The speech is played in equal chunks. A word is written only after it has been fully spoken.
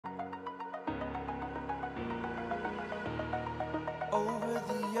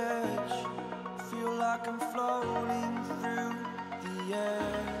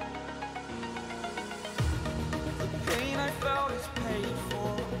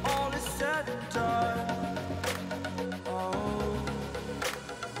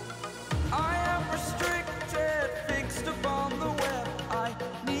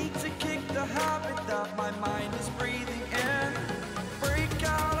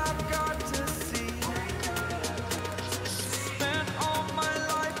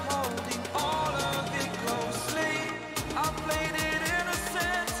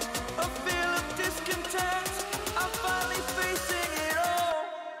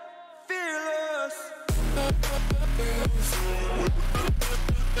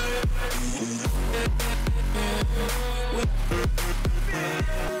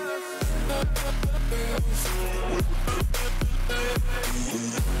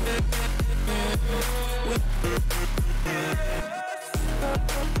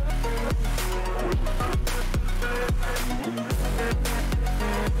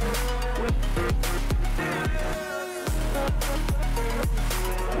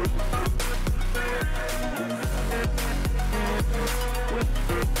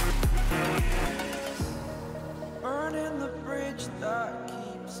Burning the bridge that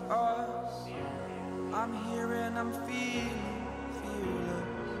keeps us. I'm here and I'm feeling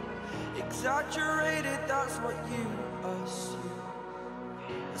fearless. Exaggerated, that's what you assume.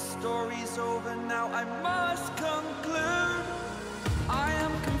 The story's over now, I must conclude. I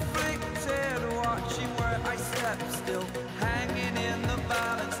am conflicted, watching where I step still, hanging in the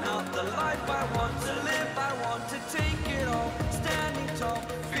balance, not the life I want to live. I want to take it all, standing tall.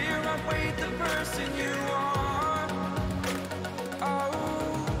 Fear outweighed the person you are.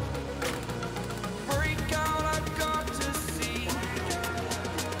 Oh, break out, I've got to see.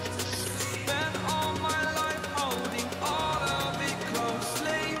 Spent all my life holding all of it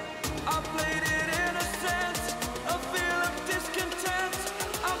closely. I played it in a sense, a feel of discontent.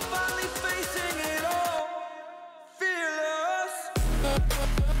 I'm finally facing it all, fearless.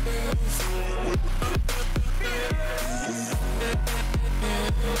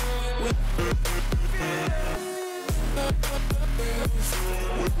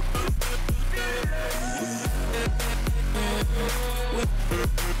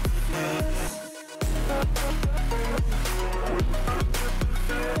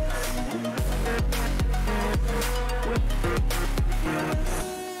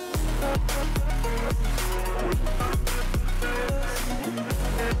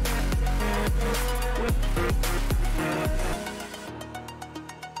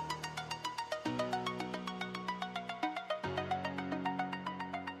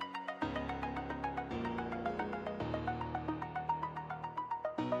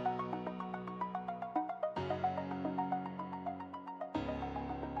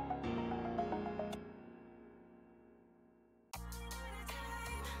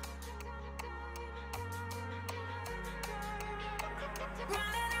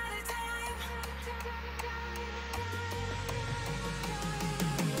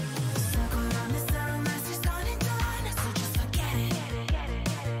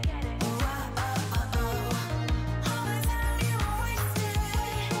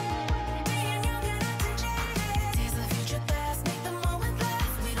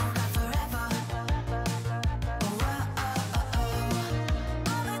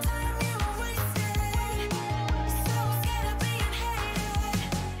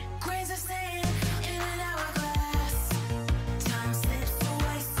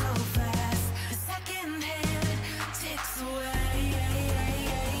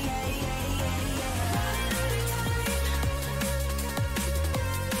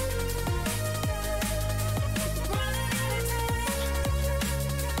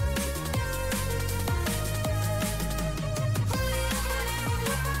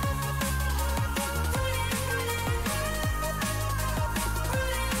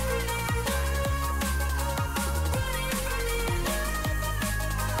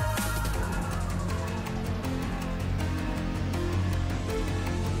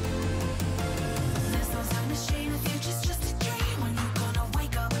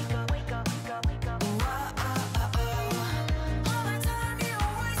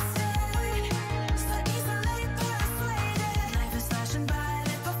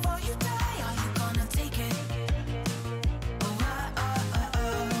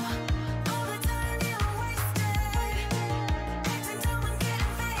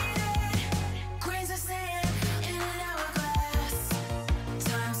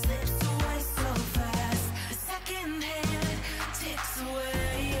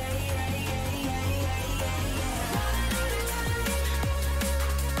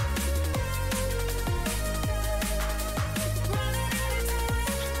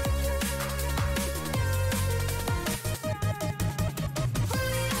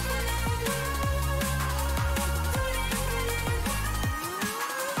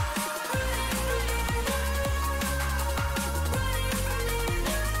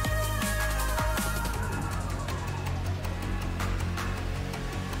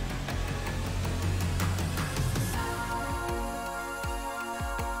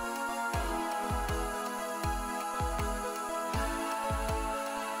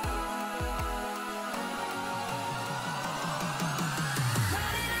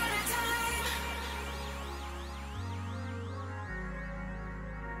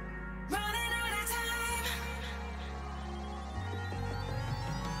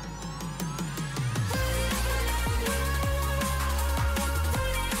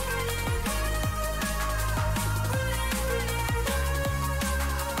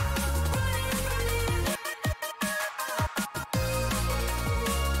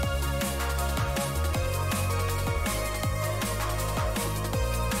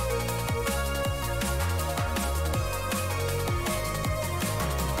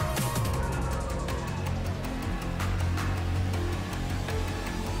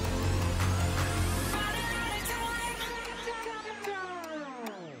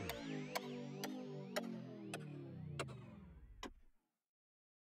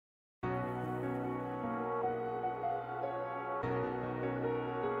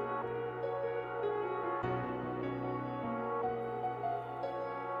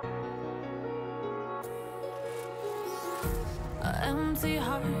 Empty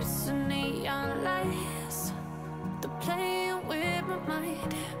hearts and neon lights, they're playing with my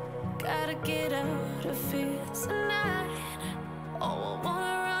mind. Gotta get out of here tonight. Oh, I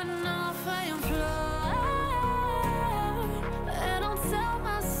wanna run off and fly, and I'll tell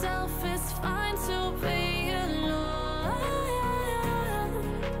myself it's fine to be alone,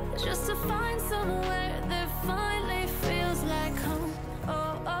 just to find somewhere that finally feels like home.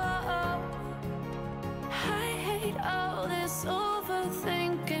 Oh, oh, oh. I hate all this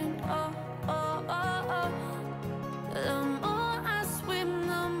overthinking. Oh, oh, oh, oh. The more I swim,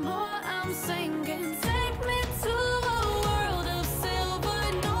 the more I'm sinking. Take me to a world of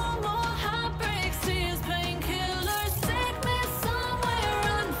silver. No more heartbreaks, tears, painkillers. Take me somewhere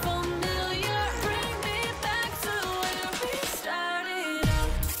unfamiliar. Bring me back to where we started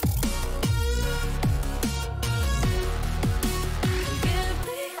out. Get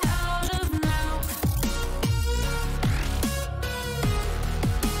me out of now,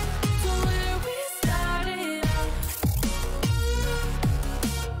 to where we started out.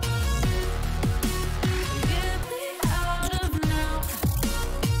 Get me out of now,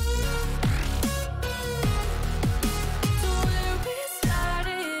 to where we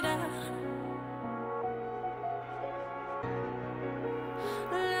started out.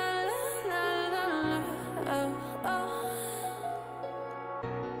 La la la la, oh, oh.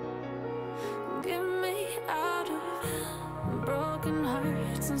 Get me out of broken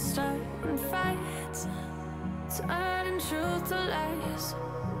hearts and starting fights, turning truth to lies.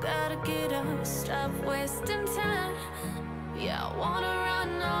 Gotta get up, stop wasting time. Yeah, I wanna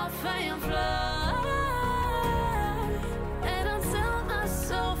run off and fly, and I'll tell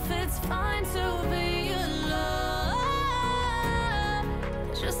myself it's fine to be alone,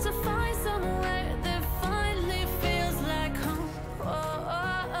 just to find somewhere that finally feels like home. Oh,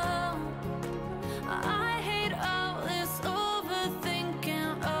 oh, oh. I hate all this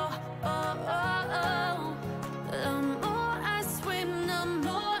overthinking. Oh, oh, oh, oh. The more I swim, the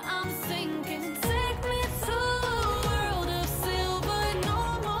more I'm sinking. Take me to a world of silver.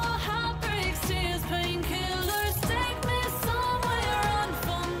 No more heartbreaks, tears, painkillers. Take me somewhere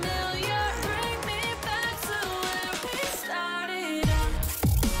unfamiliar. Bring me back to where we started out.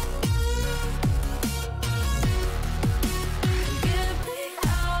 Get me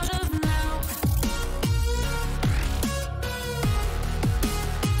out of now,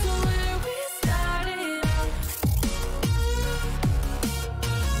 to where we started out.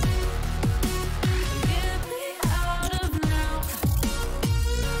 Get me out of now,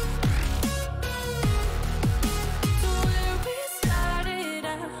 to where we started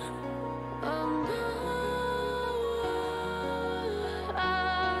out. Oh no,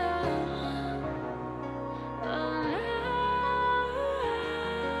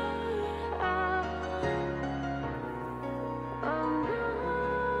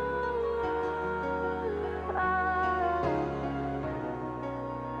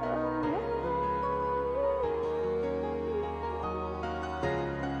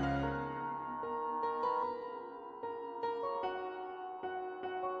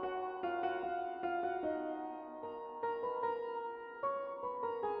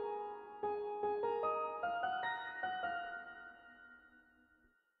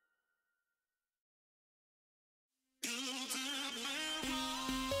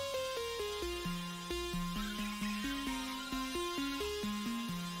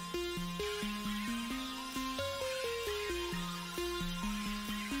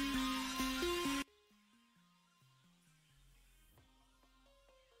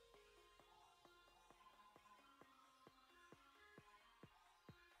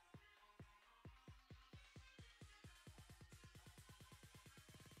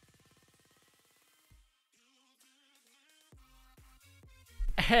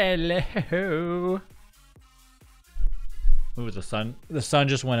 Hello. Ooh, the sun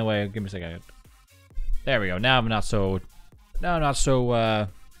just went away. Give me a second. There we go. Now I'm not so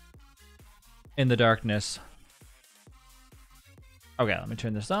in the darkness. Okay, let me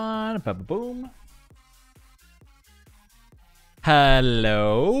turn this on. Ba-ba-boom.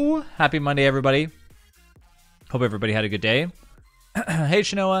 Hello. Happy Monday, everybody. Hope everybody had a good day. Hey,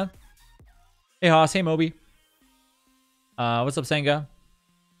 Shanoa. Hey, Hoss. Hey, Moby. What's up, Senga?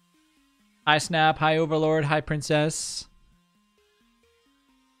 Hi, Snap. Hi, Overlord. Hi, Princess.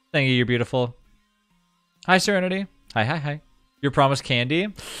 Thank you. You're beautiful. Hi, Serenity. Hi, hi, hi. Your promised candy.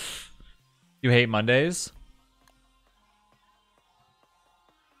 You hate Mondays.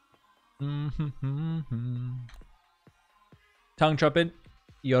 Tongue trumpet.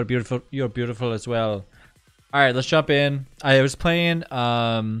 You're beautiful. You're beautiful as well. All right, let's jump in. I was playing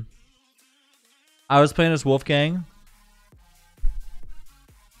as Wolfgang.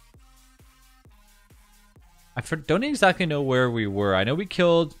 don't exactly know where we were. I know we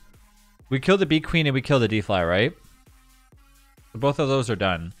killed the bee queen and we killed the D-fly, right? So both of those are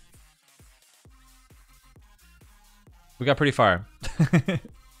done. We got pretty far.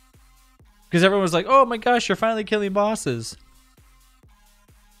 Because everyone was like, oh my gosh, you're finally killing bosses.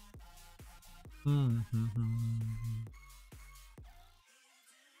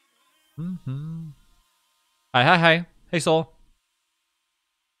 Hi. Hey, Soul.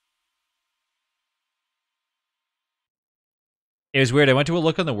 It was weird. I went to a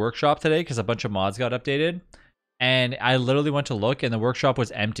look on the workshop today because a bunch of mods got updated. And I literally went to look and the workshop was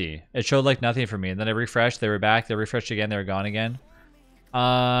empty. It showed like nothing for me. And then I refreshed. They were back. They refreshed again. They were gone again. All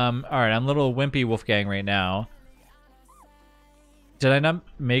right. I'm a little wimpy Wolfgang right now. Did I not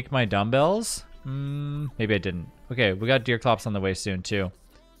make my dumbbells? Maybe I didn't. Okay. We got deer clops on the way soon too.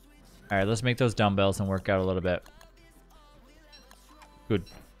 All right. Let's make those dumbbells and work out a little bit. Good.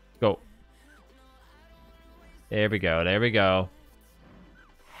 Go. There we go. There we go.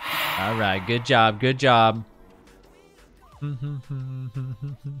 All right. Good job. Good job.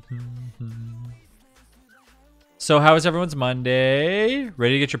 So how was everyone's Monday?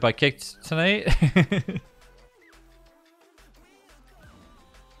 Ready to get your butt kicked tonight?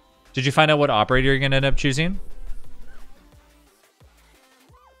 Did you find out what operator you're gonna end up choosing?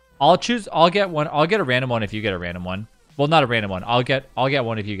 I'll get one. I'll get a random one if you get a random one. Well, not a random one. I'll get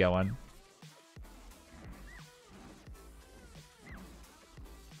one if you get one.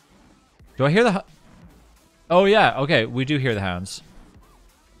 Do I hear the... Oh, yeah. Okay, we do hear the hounds.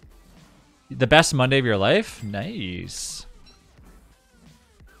 The best Monday of your life? Nice.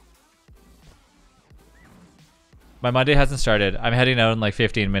 My Monday hasn't started. I'm heading out in like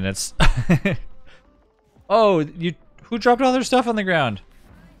 15 minutes. Oh, who dropped all their stuff on the ground?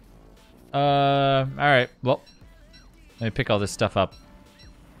 All right. Well, let me pick all this stuff up.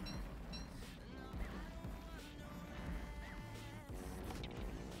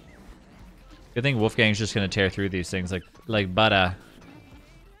 Good thing Wolfgang's just gonna tear through these things like butter.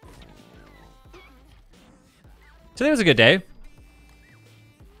 Today was a good day.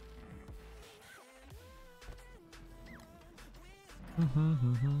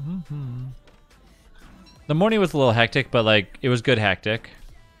 The morning was a little hectic, but like it was good hectic.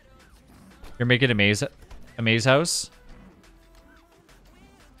 You're making a maze house.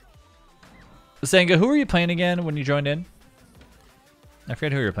 Senga, who were you playing again when you joined in? I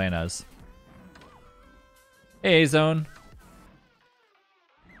forget who you were playing as. Hey, Zone.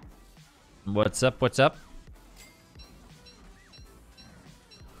 What's up? What's up?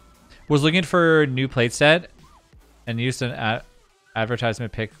 Was looking for new plate set and used an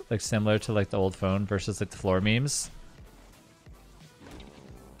advertisement pic like similar to like the old phone versus like the floor memes.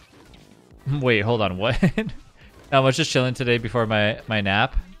 Wait, hold on. What? I was just chilling today before my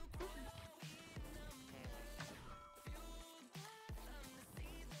nap.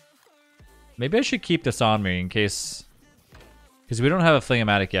 Maybe I should keep this on me in case... Because we don't have a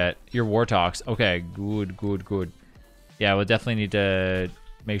Fling-O-Matic yet. Your War Talks. Okay, good, good, good. Yeah, we'll definitely need to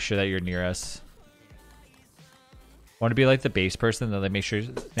make sure that you're near us. Want to be like the base person, though, like make sure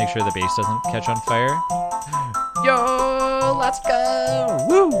the base doesn't catch on fire. Yo, let's go!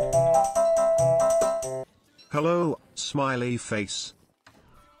 Woo! Hello, smiley face.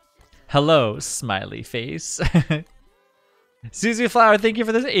 Hello, smiley face. Susie Flower, thank you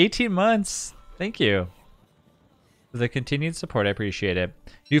for this 18 months. Thank you. For the continued support, I appreciate it.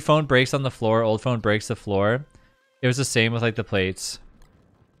 New phone breaks on the floor, old phone breaks the floor. It was the same with like the plates.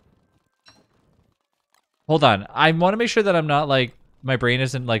 Hold on. I want to make sure that I'm not like, my brain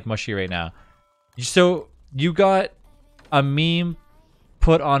isn't like mushy right now. So you got a meme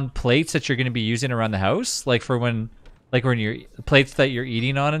put on plates that you're going to be using around the house? Like for when you're, plates that you're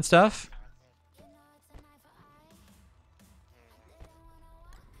eating on and stuff?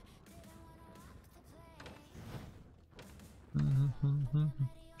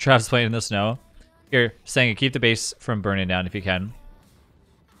 Trav's playing in the snow. Here, saying keep the base from burning down if you can.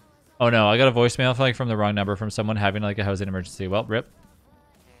 Oh no, I got a voicemail from the wrong number from someone having like a housing emergency. Well, rip.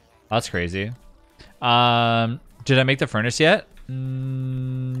 That's crazy. Did I make the furnace yet?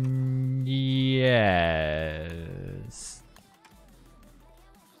 Yes.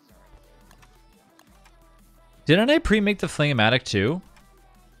 Didn't I pre-make the Fling-O-Matic too?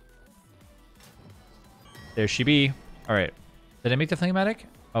 There she be. All right. Did I make the Fling-O-Matic?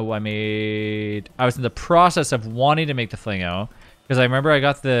 Oh, I was in the process of wanting to make the Fling-O because I remember I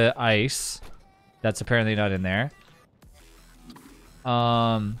got the ice. That's apparently not in there.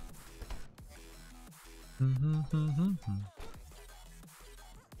 Oh,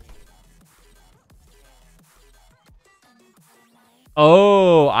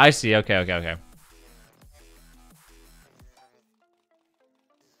 I see. Okay.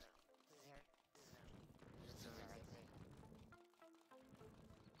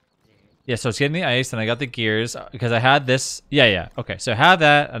 Yeah, so it's getting the ice, and I got the gears because I had this. Yeah. Okay, so I have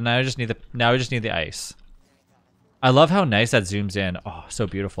that, and now I just need the ice. I love how nice that zooms in. Oh, so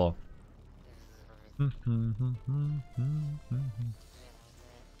beautiful.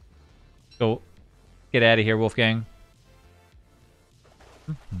 Go, get out of here, Wolfgang.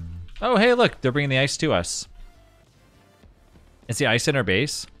 Oh, hey, look, they're bringing the ice to us. Is the ice in our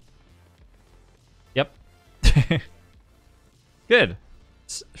base? Yep. Good.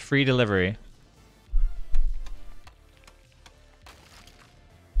 It's free delivery.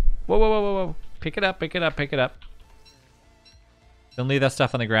 Whoa. Pick it up. Don't leave that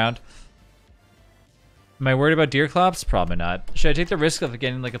stuff on the ground. Am I worried about deer clops? Probably not. Should I take the risk of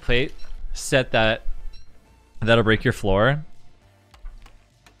getting like a plate set that'll break your floor?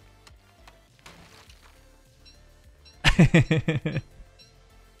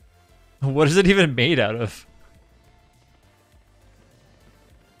 What is it even made out of?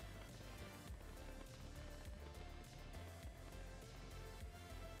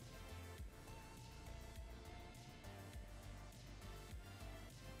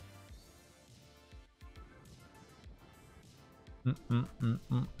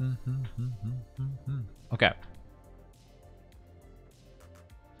 Okay.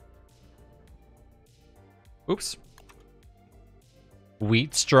 Oops.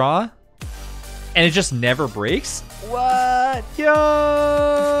 Wheat straw? And it just never breaks? What?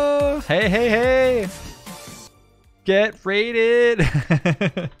 Yo! Hey. Get raided.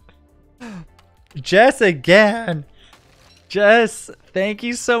 Jess again. Jess, thank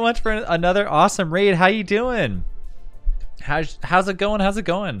you so much for another awesome raid. How you doing? How's it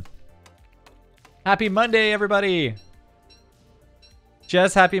going? Happy Monday, everybody.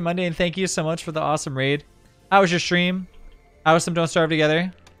 Jess, happy Monday, and thank you so much for the awesome raid. How was your stream? How was some Don't Starve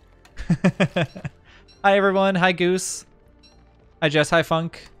Together? Hi, everyone. Hi, Goose. Hi, Jess. Hi,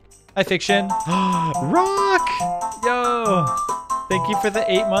 Funk. Hi, Fiction. Rock! Yo! Thank you for the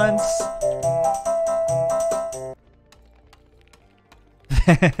 8 months.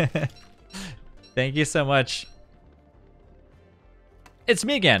 Thank you so much. It's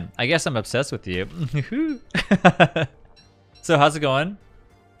me again. I guess I'm obsessed with you. So how's it going?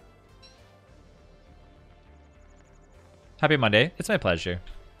 Happy Monday. It's my pleasure.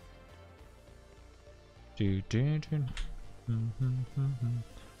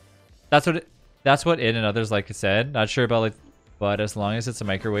 That's what it and others like said. Not sure about like, but as long as it's a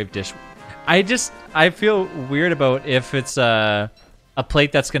microwave dish. I feel weird about if it's a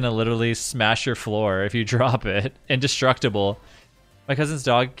plate that's gonna literally smash your floor if you drop it. Indestructible. My cousin's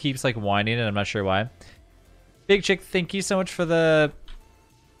dog keeps like whining and I'm not sure why. Big Chick, thank you so much for the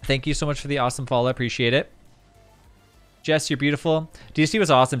awesome follow. Appreciate it. Jess, you're beautiful. DST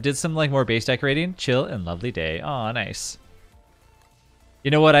was awesome. Did some like more base decorating. Chill and lovely day. Aw, nice.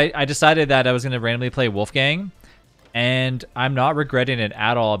 You know what? I decided that I was gonna randomly play Wolfgang, and I'm not regretting it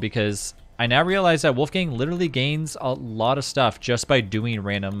at all because I now realize that Wolfgang literally gains a lot of stuff just by doing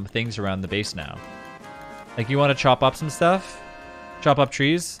random things around the base now. Like you want to chop up some stuff? Chop up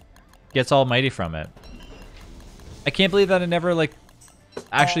trees, gets almighty from it. I can't believe that I never like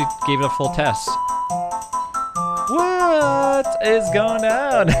actually gave it a full test. What is going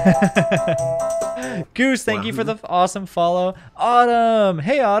on? Goose, thank you for the awesome follow. Autumn,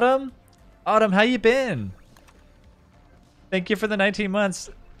 hey Autumn. Autumn, how you been? Thank you for the 19 months.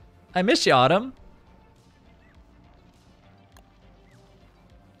 I miss you, Autumn.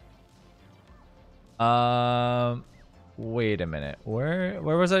 Wait a minute. Where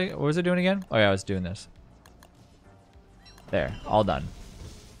was I? What was I doing again? Oh yeah, I was doing this. There, all done.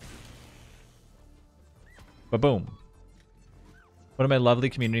 Ba-boom. One of my lovely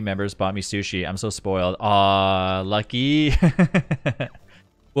community members bought me sushi. I'm so spoiled. Aw, lucky.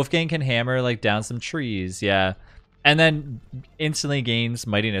 Wolfgang can hammer like down some trees, yeah. And then instantly gains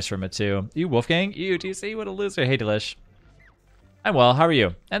mightiness from it too. You Wolfgang? You DC, what a loser. Hey Delish. I'm well, how are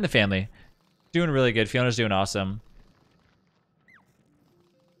you? And the family? Doing really good. Fiona's doing awesome.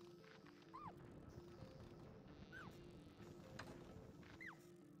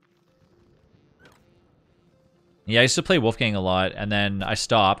 Yeah, I used to play Wolfgang a lot, and then I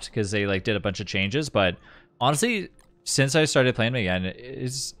stopped because they like did a bunch of changes. But honestly, since I started playing them again,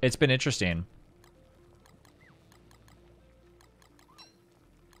 it's been interesting.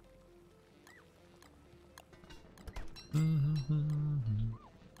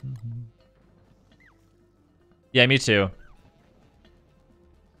 Yeah, me too.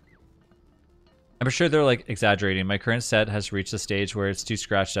 I'm sure they're like exaggerating. My current set has reached a stage where it's too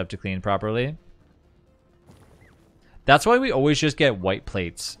scratched up to clean properly. That's why we always just get white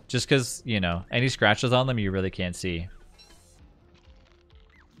plates. Just because, you know, any scratches on them you really can't see.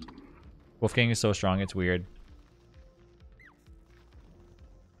 Wolfgang is so strong, it's weird.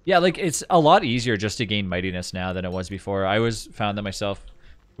 Yeah, like, it's a lot easier just to gain mightiness now than it was before. I always found that myself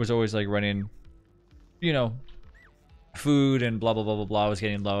was always, like, running, you know, food and blah, blah, blah, blah, blah was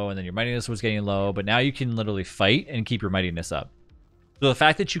getting low, and then your mightiness was getting low, but now you can literally fight and keep your mightiness up. So the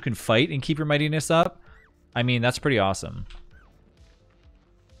fact that you can fight and keep your mightiness up, I mean, that's pretty awesome.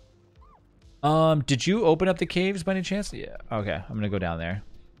 Did you open up the caves by any chance? Yeah, okay, I'm gonna go down there.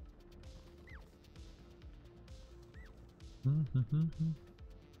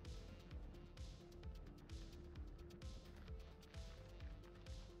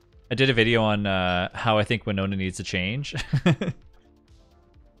 I did a video on how I think Winona needs to change.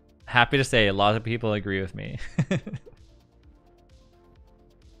 Happy to say a lot of people agree with me.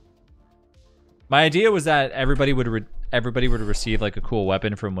 My idea was that everybody would receive like a cool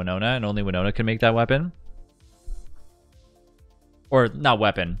weapon from Winona, and only Winona can make that weapon. Or not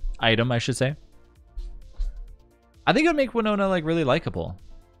weapon, item, I should say. I think it would make Winona like really likable.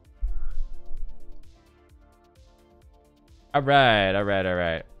 All right, all right, all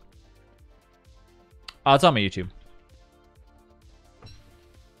right. Oh, it's on my YouTube.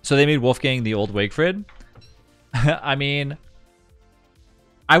 So they made Wolfgang the old Wigfrid. I mean,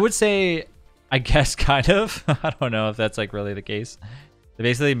 I would say, I guess kind of. I don't know if that's like really the case. They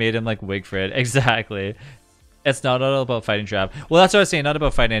basically made him like Wigfrid. Exactly. It's not all about fighting trap. Well, that's what I was saying. Not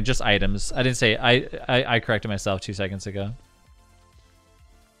about fighting, just items. I didn't say. I corrected myself 2 seconds ago.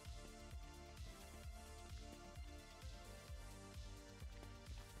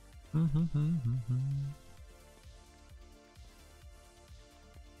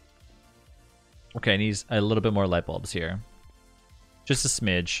 Okay, needs a little bit more light bulbs here. Just a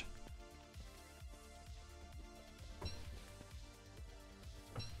smidge.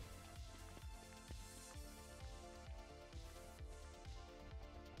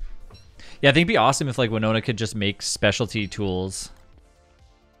 Yeah, I think it'd be awesome if like Winona could just make specialty tools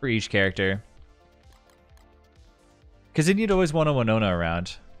for each character. Because then you'd always want a Winona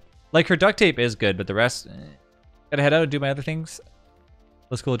around. Like, her duct tape is good, but the rest... Gotta head out and do my other things.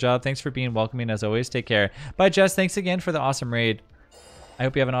 Let's cool job. Thanks for being welcoming as always. Take care. Bye, Jess. Thanks again for the awesome raid. I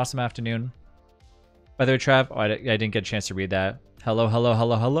hope you have an awesome afternoon. By the way, Trav, oh, I didn't get a chance to read that. Hello, hello,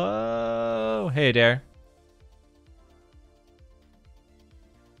 hello, hello. Hey, Dare.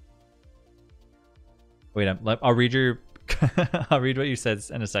 Wait, I'll read your... I'll read what you said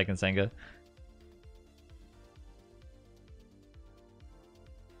in a second, Senga.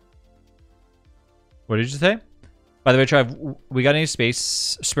 What did you say? By the way, Trav, we got any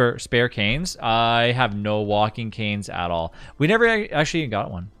spare canes? I have no walking canes at all. We never actually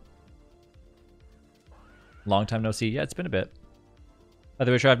got one. Long time no see. Yeah, it's been a bit. By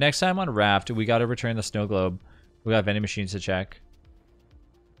the way, Trav, next time on Raft, we got to return the snow globe. We got vending machines to check.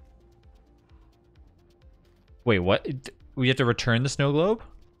 Wait, what? We have to return the snow globe?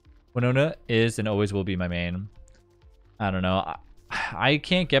 Winona is and always will be my main. I don't know. I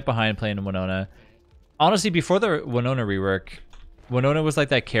can't get behind playing Winona. Honestly, before the Winona rework, Winona was like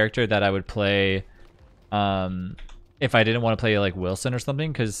that character that I would play if I didn't want to play like Wilson or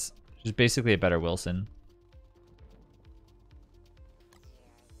something, because she's basically a better Wilson.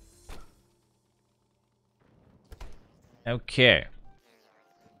 Okay.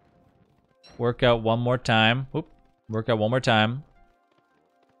 Work out one more time. Oop. Work out one more time.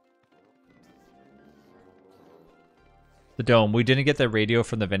 The dome. We didn't get the radio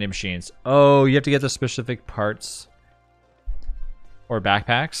from the vending machines. Oh, you have to get the specific parts. Or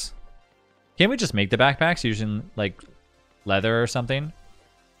backpacks. Can't we just make the backpacks using like leather or something?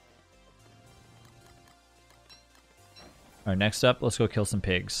 Alright, next up, let's go kill some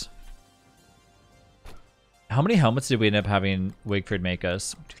pigs. How many helmets did we end up having Wigfrid make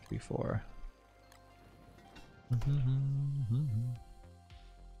us? 1, 2, 3, 4.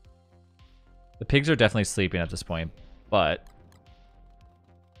 The pigs are definitely sleeping at this point, but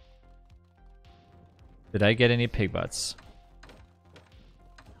did I get any pig butts?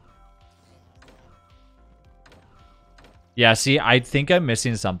 Yeah, see, I think I'm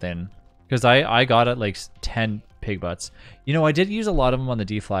missing something because I got it like 10 pig butts. You know, I did use a lot of them on the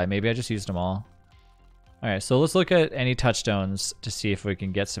D-fly. Maybe I just used them all. All right, so let's look at any touchstones to see if we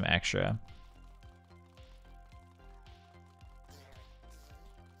can get some extra.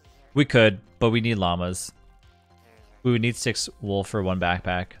 We could, but we need llamas. We would need 6 wool for 1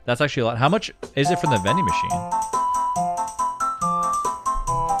 backpack. That's actually a lot. How much is it from the vending machine?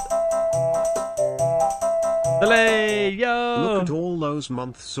 Delay, yo! Look at all those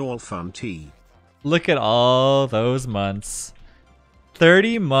months, all fun tea. Look at all those months.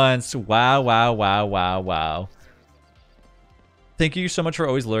 30 months. Wow, wow, wow, wow, wow. Thank you so much for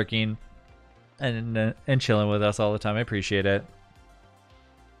always lurking. and chilling with us all the time. I appreciate it.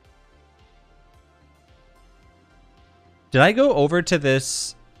 Did I go over to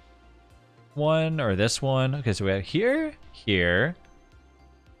this one or this one? Okay, so we have here, here.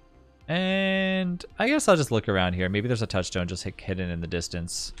 And I guess I'll just look around here. Maybe there's a touchstone just hidden in the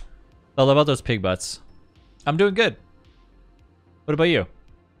distance. I love about those pig butts. I'm doing good. What about you?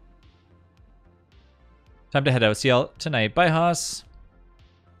 Time to head out. See y'all tonight. Bye, Haas.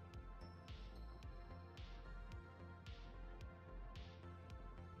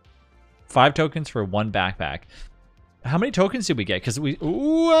 $5 tokens for 1 backpack. How many tokens did we get? Because we...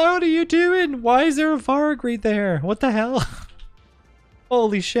 Ooh, what are you doing? Why is there a Varg right there? What the hell?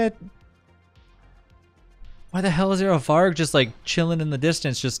 Holy shit. Why the hell is there a Varg just like chilling in the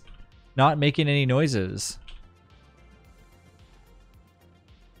distance, just not making any noises?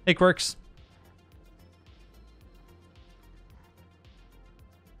 Hey, Quirks.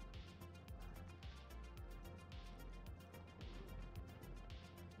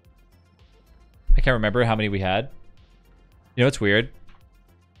 I can't remember how many we had. You know what's weird?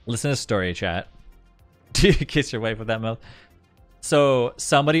 Listen to story chat. Do you kiss your wife with that mouth? So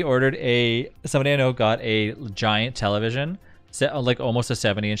somebody I know got a giant television, like almost a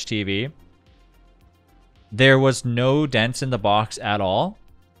 70-inch TV. There was no dents in the box at all.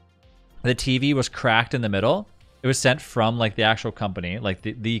 The TV was cracked in the middle. It was sent from like the actual company, like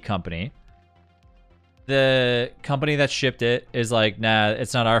the company. The company that shipped it is like, nah,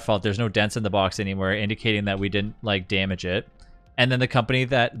 it's not our fault. There's no dents in the box anymore, indicating that we didn't like damage it. And then the company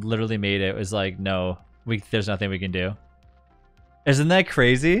that literally made it was like, no, there's nothing we can do. Isn't that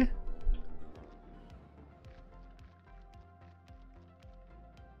crazy?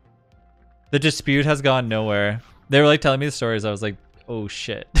 The dispute has gone nowhere. They were like telling me the stories. I was like, oh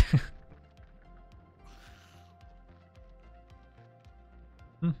shit.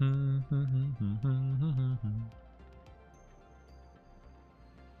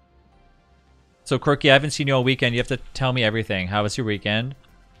 So Quirky, I haven't seen you all weekend. You have to tell me everything. How was your weekend?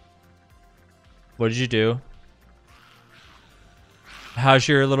 What did you do? How's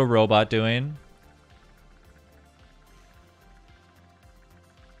your little robot doing?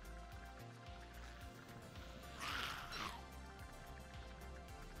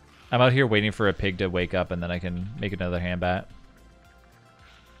 I'm out here waiting for a pig to wake up and then I can make another hand bat.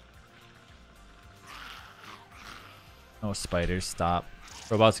 Oh, spiders, stop.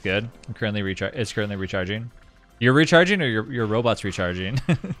 Robot's good. It's currently recharging. You're recharging or your robot's recharging?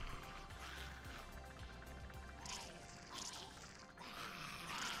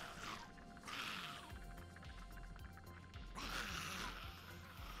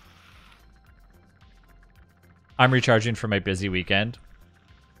 I'm recharging for my busy weekend.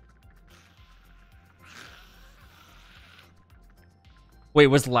 Wait,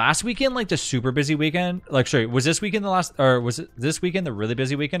 was last weekend like the super busy weekend? Like, sorry, was this weekend was it this weekend the really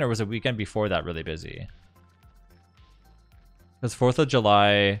busy weekend, or was it weekend before that really busy? Because 4th of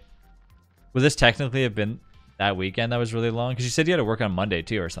July, would this technically have been that weekend that was really long? Because you said you had to work on Monday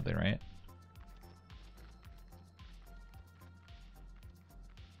too or something, right?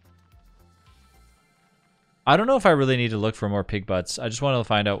 I don't know if I really need to look for more pig butts. I just wanted to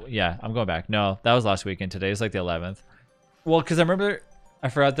find out. Yeah, I'm going back. No, that was last weekend. Today is like the 11th. Well, because I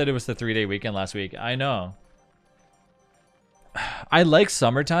forgot that it was the 3-day weekend last week. I know. I like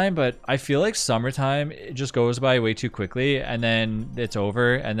summertime, but I feel like summertime, it just goes by way too quickly, and then it's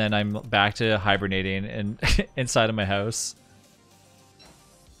over, and then I'm back to hibernating and inside of my house.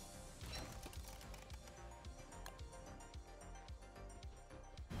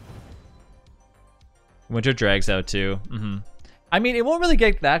 Winter drags out too. I mean, it won't really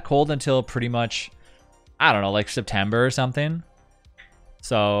get that cold until pretty much, I don't know, like September or something.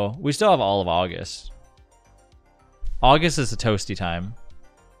 So we still have all of August. August is a toasty time.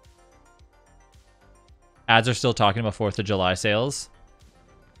 Ads are still talking about 4th of July sales.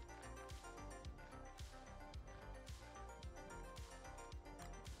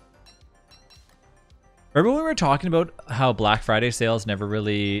 Remember when we were talking about how Black Friday sales never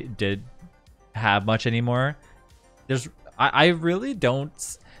really did have much anymore? I really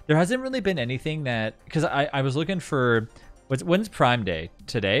don't, there hasn't really been anything that, because I was looking for, when's Prime Day?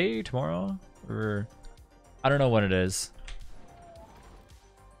 Today? Tomorrow? Or I don't know when it is.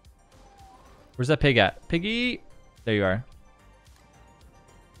 Where's that pig at? Piggy! There you are.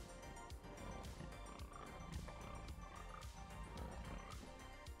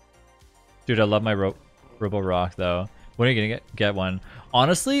 Dude, I love my Robo Rock though. When are you gonna get one?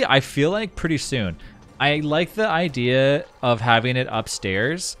 Honestly, I feel like pretty soon. I like the idea of having it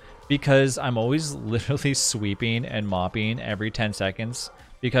upstairs because I'm always literally sweeping and mopping every 10 seconds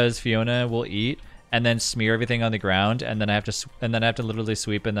because Fiona will eat and then smear everything on the ground, and then I have to literally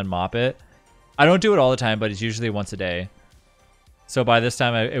sweep and then mop it. I don't do it all the time, but it's usually once a day. So by this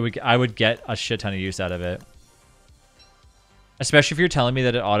time, I would get a shit ton of use out of it. Especially if you're telling me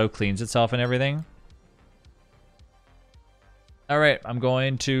that it auto cleans itself and everything. All right, I'm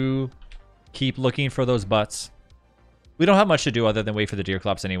going to keep looking for those butts. We don't have much to do other than wait for the deer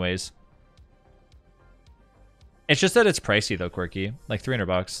clops anyways. It's just that it's pricey though, Quirky. Like 300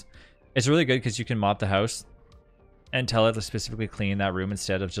 bucks. It's really good because you can mop the house and tell it to specifically clean that room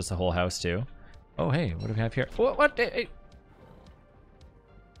instead of just the whole house too. Oh, hey, what do we have here? What? Hey,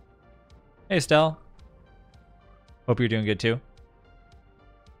 Estelle. Hope you're doing good too.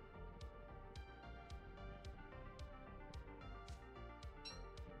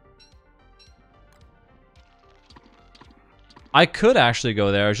 I could actually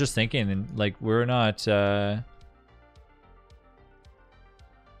go there. I was just thinking, like, we're not...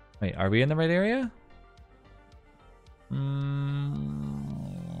 Wait, are we in the right area?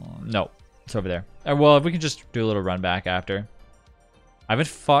 No, it's over there. Well, if we can just do a little run back after. I haven't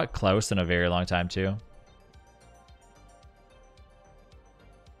fought Klaus in a very long time, too.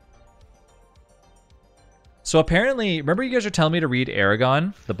 So apparently, remember you guys are telling me to read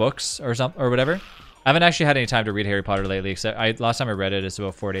Aragon, the books, or something, or whatever? I haven't actually had any time to read Harry Potter lately, except last time I read it is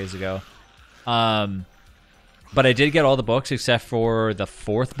about 4 days ago. But I did get all the books except for the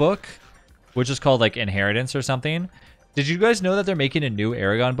 4th book, which is called like Inheritance or something. Did you guys know that they're making a new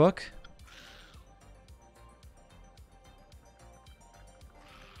Aragon book?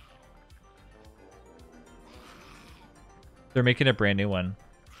 They're making a brand new one.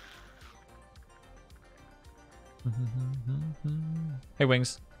 Hey,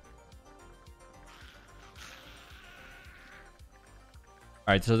 Wings.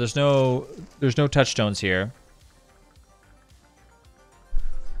 All right, so there's no touchstones here.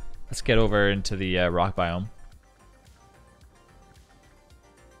 Let's get over into the rock biome.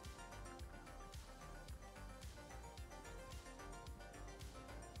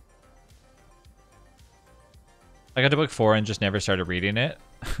 I got to book 4 and just never started reading it.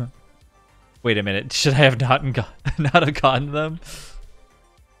 Wait a minute, should I have not have gotten them?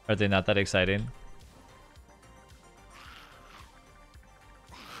 Are they not that exciting?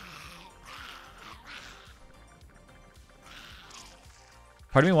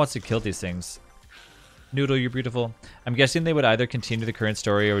 Part of me wants to kill these things. Noodle, you're beautiful. I'm guessing they would either continue the current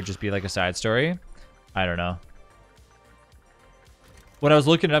story or would just be like a side story. I don't know. When I was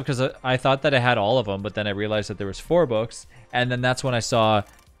looking it up, because I thought that I had all of them, but then I realized that there was 4 books, and then that's when I saw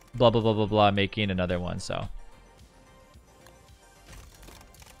blah, blah, blah, blah, blah, making another one, so.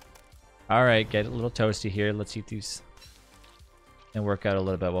 All right, get a little toasty here. Let's eat these and work out a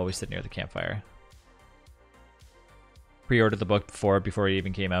little bit while we sit near the campfire. Pre-ordered the book before it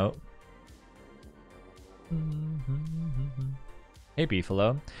even came out. Hey,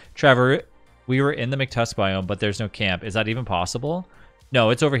 Beefalo. Trevor, we were in the McTusk biome, but there's no camp. Is that even possible? No,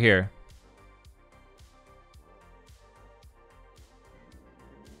 it's over here.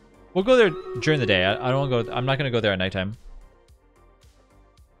 We'll go there during the day. I don't want to go. I'm not going to go there at nighttime.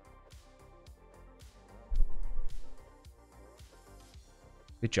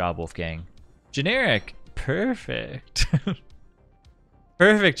 Good job, Wolfgang. Generic. Perfect.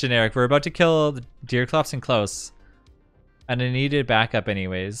 Perfect, Generic. We're about to kill the Deerclops and Klaus. And I needed backup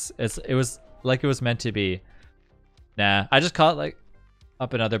anyways. It was like it was meant to be. Nah, I just caught like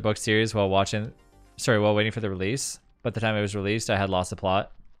up another book series while waiting for the release. But the time it was released, I had lost the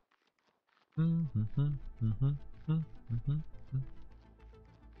plot.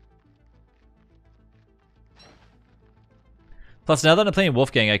 Plus, now that I'm playing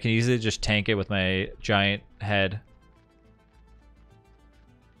Wolfgang, I can easily just tank it with my giant head.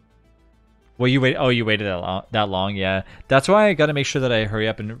 Well, you waited that long, yeah. That's why I got to make sure that I hurry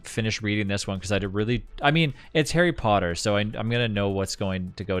up and finish reading this one, because I mean, it's Harry Potter, so I'm gonna know what's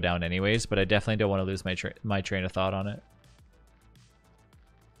going to go down anyways. But I definitely don't want to lose my train of thought on it.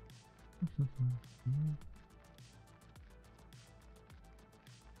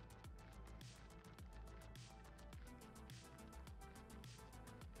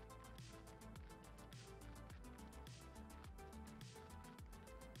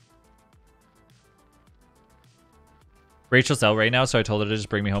 Rachel's out right now, so I told her to just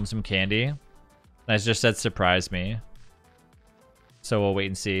bring me home some candy. And I just said surprise me. So we'll wait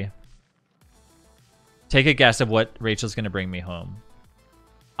and see. Take a guess of what Rachel's going to bring me home.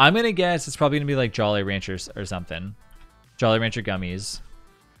 I'm going to guess it's probably going to be like Jolly Ranchers or something. Jolly Rancher gummies.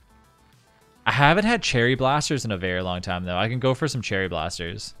 I haven't had Cherry Blasters in a very long time, though. I can go for some Cherry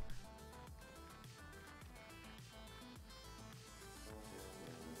Blasters.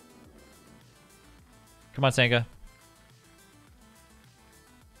 Come on, Sanga.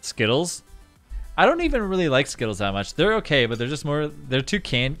 Skittles? I don't even really like Skittles that much. They're okay, but they're just more, they're too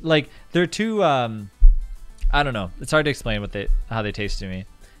they're too I don't know. It's hard to explain how they taste to me.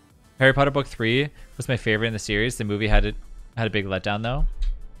 Harry Potter book 3 was my favorite in the series. The movie had a big letdown though.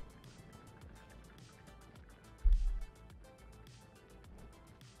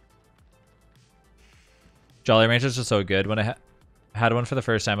 Jolly Ranchers are so good. When I had one for the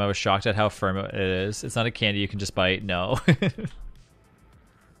first time, I was shocked at how firm it is. It's not a candy you can just bite. No.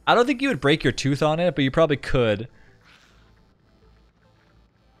 I don't think you would break your tooth on it, but you probably could.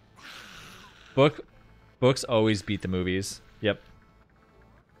 Books always beat the movies. Yep.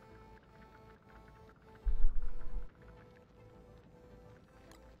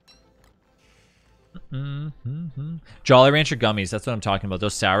 Jolly Rancher gummies. That's what I'm talking about.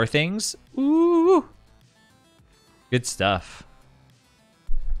 Those sour things. Ooh. Good stuff.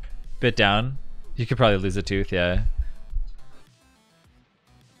 Bit down. You could probably lose a tooth, yeah.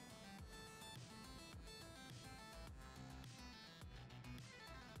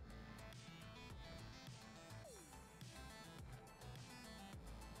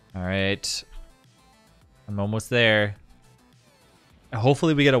 All right. I'm almost there.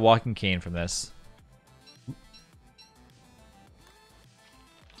 Hopefully we get a walking cane from this.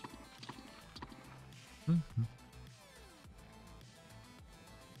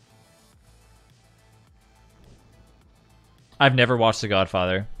 I've never watched The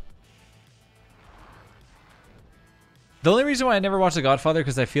Godfather. The only reason why I never watched The Godfather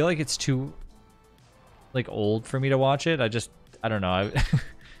because I feel like it's too like old for me to watch it. I don't know.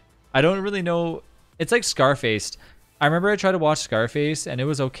 I don't really know. It's like Scarface. I remember I tried to watch Scarface and it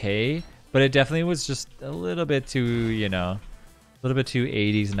was okay, but it definitely was just a little bit too, you know, a little bit too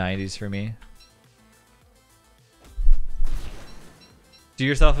 80s, 90s for me. Do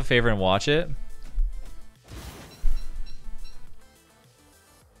yourself a favor and watch it.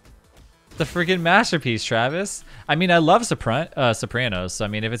 The freaking masterpiece, Travis. I mean, I love Sopranos, so I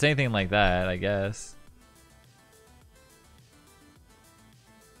mean, if it's anything like that, I guess.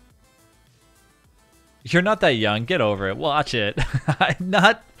 You're not that young. Get over it. Watch it. I'm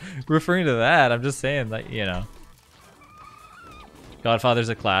not referring to that. I'm just saying that, you know. Godfather's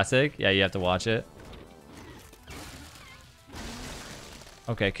a classic. Yeah, you have to watch it.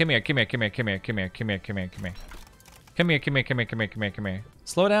 Okay, come here, come here, come here, come here, come here, come here, come here, come here. Come here, come here, come here, come here, come here, come here.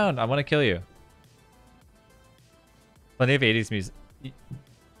 Slow down. I want to kill you. Plenty of 80s music.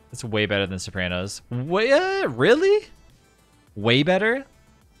 It's way better than Sopranos. Really? Way better?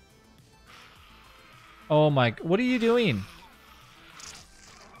 Oh my, what are you doing?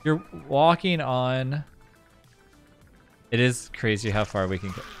 You're walking on. It is crazy how far we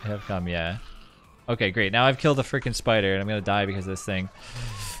can have come, yeah. Okay, great. Now I've killed a freaking spider and I'm gonna die because of this thing.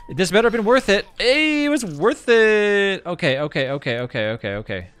 This better have been worth it. Hey, it was worth it. Okay, okay, okay, okay, okay,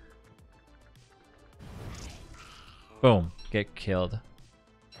 okay. Boom, get killed.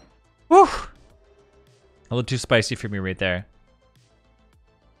 Woo! A little too spicy for me right there.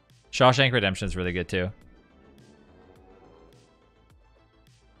 Shawshank Redemption is really good too.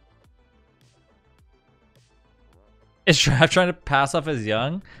 Is Trav trying to pass off as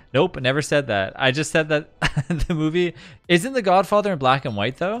young? Nope, never said that. I just said that the movie... Isn't The Godfather in black and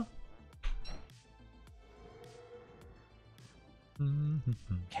white, though?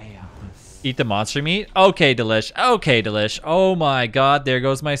 Chaos. Eat the monster meat? Okay, Delish. Okay, Delish. Oh my god, there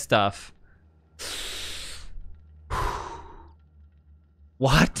goes my stuff.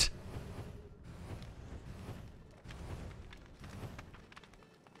 What?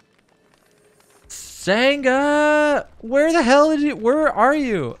 Sanga! Where the hell did you... Where are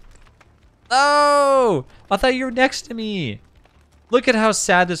you? Oh! I thought you were next to me. Look at how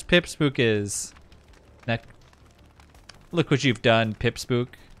sad this Pip Spook is. Look what you've done, Pip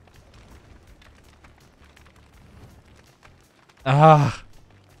Spook. Ah.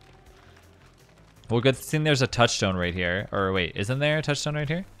 Well, good thing there's a touchstone right here. Or wait, isn't there a touchstone right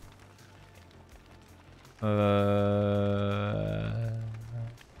here?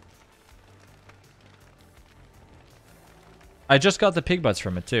 I just got the pig butts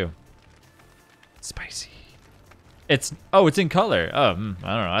from it too. Spicy. It's in color. Oh, I don't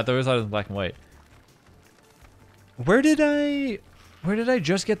know. I thought it was black and white. Where did I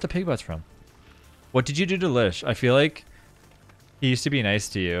just get the pig butts from? What did you do to Lish? I feel like he used to be nice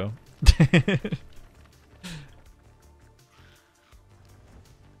to you.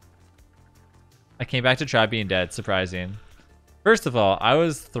 I came back to try being dead. Surprising. First of all, I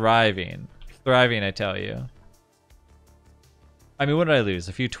was thriving. Thriving, I tell you. I mean, what did I lose?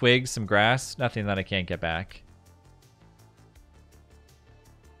 A few twigs, some grass? Nothing that I can't get back.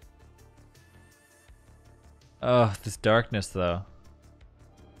 Oh, this darkness though.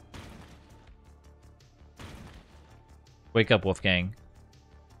 Wake up, Wolfgang.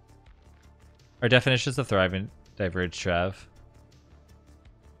 Our definitions of thriving diverge, Trav.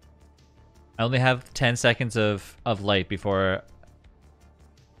 I only have 10 seconds of light before it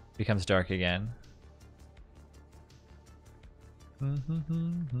becomes dark again.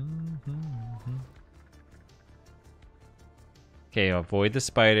 Okay, avoid the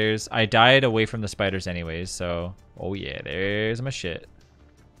spiders. I died away from the spiders anyways, so... Oh yeah, there's my shit.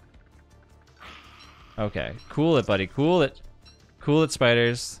 Okay, cool it, buddy. Cool it. Cool it,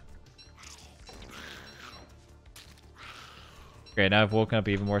 spiders. Great, now I've woken up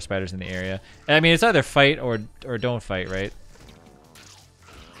even more spiders in the area. And I mean, it's either fight or don't fight, right?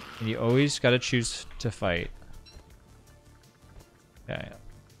 And you always gotta choose to fight. Okay.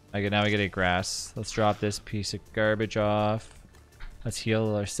 Now we get a grass. Let's drop this piece of garbage off. Let's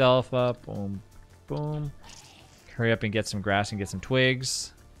heal ourselves up. Boom. Boom. Hurry up and get some grass and get some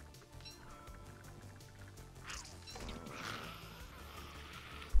twigs.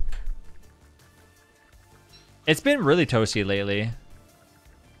 It's been really toasty lately.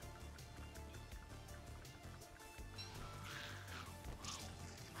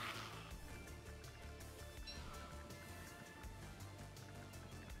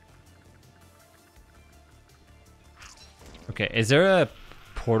 Okay, is there a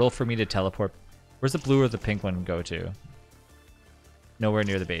portal for me to teleport? Where's the blue or the pink one go to? Nowhere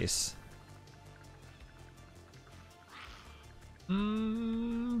near the base.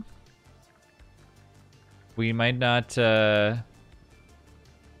 We might not...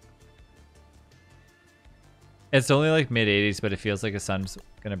 It's only like mid-80s, but it feels like the sun's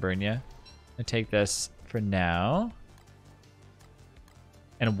gonna burn you. I take this for now.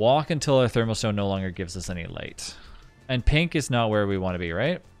 And walk until our thermal stone no longer gives us any light. And pink is not where we want to be,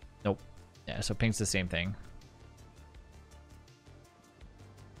 right? Nope. Yeah, so pink's the same thing.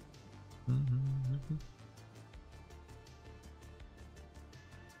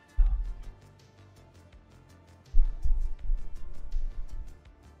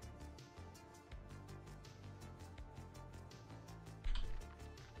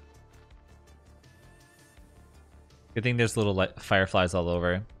 Good thing there's little fireflies all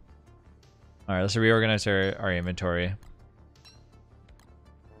over. Alright, let's reorganize our inventory.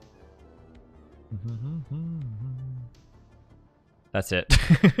 That's it.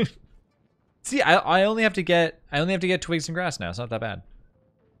 See, I only have to get twigs and grass now. It's not that bad.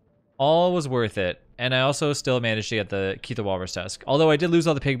 All was worth it. And I also still managed to get keep the walrus tusk. Although I did lose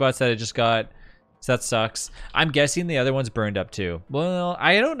all the pig butts that I just got. So that sucks. I'm guessing the other one's burned up too. Well,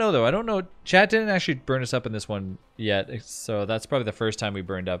 I don't know though. I don't know. Chat didn't actually burn us up in this one yet. So that's probably the first time we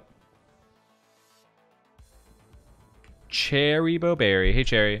burned up. Cherry Bowberry. Hey,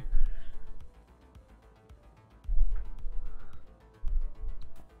 Cherry.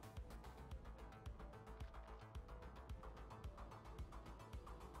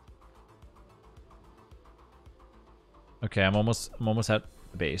 Okay, I'm almost at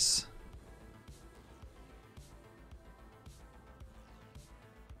the base.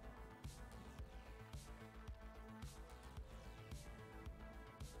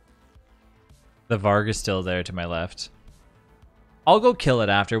 The Varg is still there to my left. I'll go kill it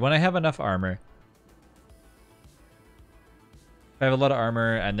after when I have enough armor. If I have a lot of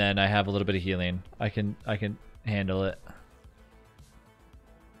armor and then I have a little bit of healing, I can handle it.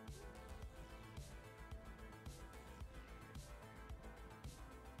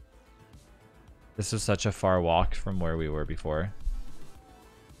 This is such a far walk from where we were before.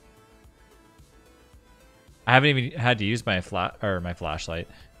 I haven't even had to use my flashlight,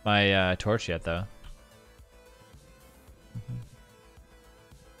 my torch yet though.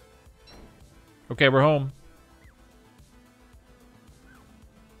 Okay, we're home.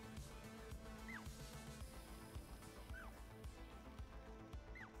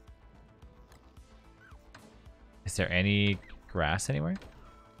 Is there any grass anywhere?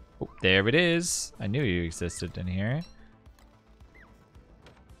 Oh, there it is. I knew you existed in here.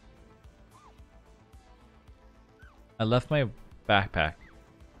 I left my backpack.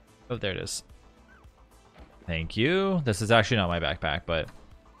 Oh, there it is. Thank you. This is actually not my backpack, but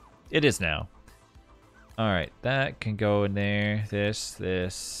it is now. All right, that can go in there.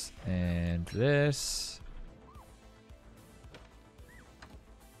 This, and this.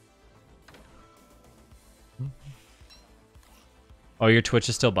 Oh, your Twitch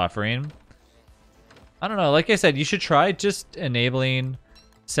is still buffering? I don't know. Like I said, you should try just enabling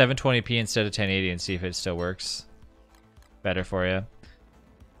 720p instead of 1080 and see if it still works better for you.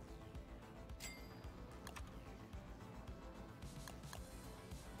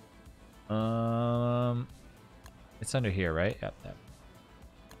 It's under here, right? Yep, yep.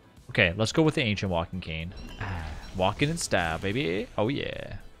 Okay, let's go with the ancient walking cane. Walking in style, baby. Oh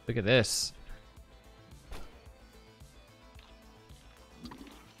yeah. Look at this.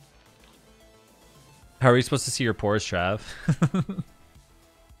 How are we supposed to see your pores, Trav?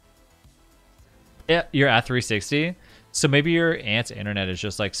 Yeah, you're at 360. So maybe your aunt's internet is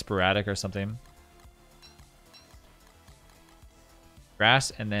just like sporadic or something.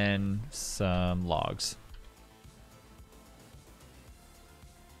 Grass and then some logs.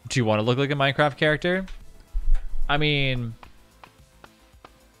 Do you want to look like a Minecraft character? I mean...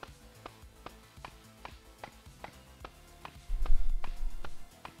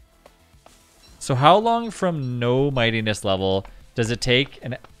 So how long from no mightiness level does it take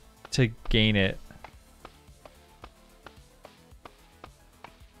to gain it?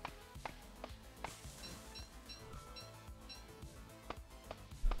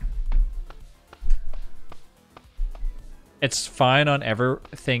 It's fine on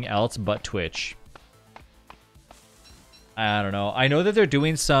everything else but Twitch. I don't know. I know that they're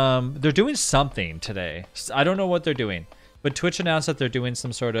doing something today. I don't know what they're doing, but Twitch announced that they're doing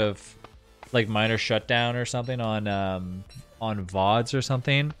some sort of like minor shutdown or something on VODs or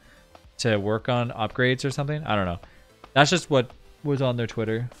something to work on upgrades or something. I don't know. That's just what was on their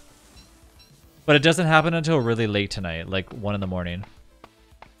Twitter. But it doesn't happen until really late tonight, like 1 in the morning.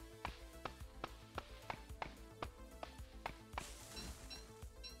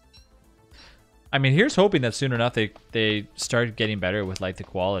 I mean, here's hoping that soon enough they start getting better with like the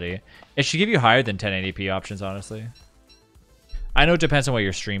quality. It should give you higher than 1080p options, honestly. I know it depends on what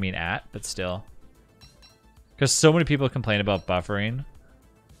you're streaming at, but still. Because so many people complain about buffering.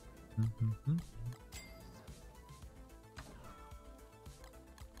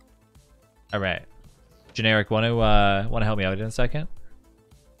 All right, Generic, want to help me out in a second?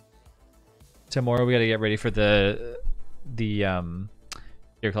 Tomorrow we got to get ready for the Deer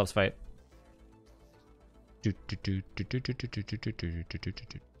Clubs fight.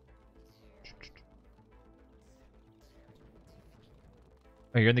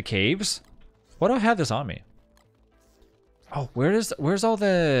 Oh, you're in the caves? Why do I have this on me? Oh, where's all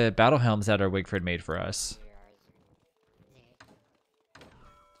the battle helms that our Wigford made for us?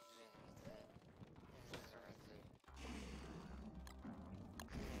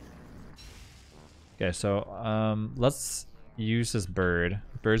 Okay, so let's use this bird.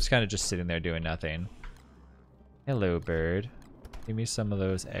 Bird's kind of just sitting there doing nothing. Hello, bird. Give me some of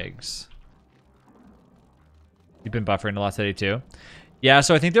those eggs. You've been buffering a lot today too? Yeah,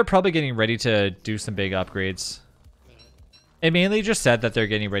 so I think they're probably getting ready to do some big upgrades. It mainly just said that they're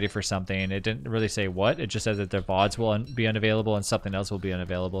getting ready for something. It didn't really say what. It just said that their VODs will be unavailable and something else will be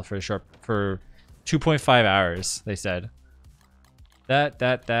unavailable for 2.5 hours, they said.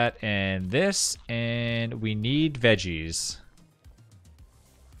 That, and this, and we need veggies.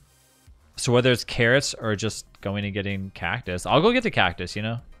 So whether it's carrots or just going and getting cactus, I'll go get the cactus. You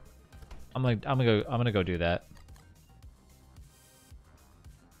know, I'm gonna go do that.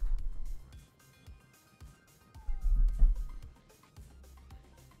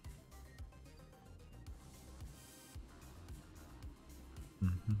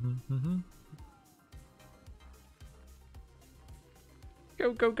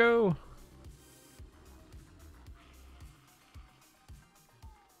 Go, go, go.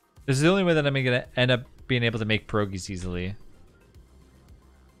 This is the only way that I'm gonna end up being able to make pierogies easily.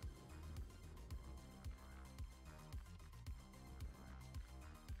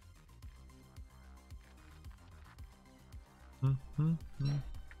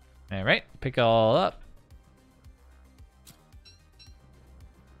 All right, pick it all up.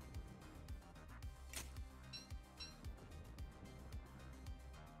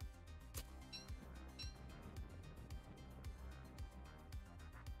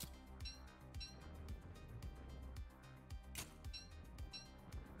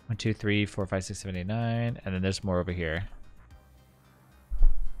 One, two, three, 4, 5, 6, 7, 8, 9, and then there's more over here.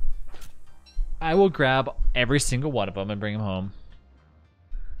 I will grab every single one of them and bring them home.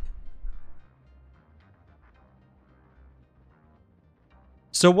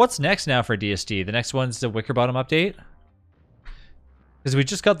 So what's next now for DST? The next one's the Wicker Bottom update? Because we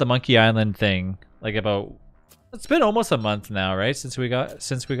just got the Monkey Island thing, like about... It's been almost a month now, right? Since we got it?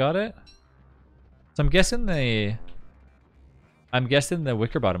 So I'm guessing the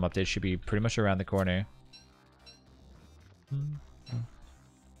Wicker Bottom update should be pretty much around the corner.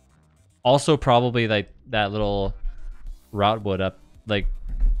 Also probably like that little Rotwood up, like,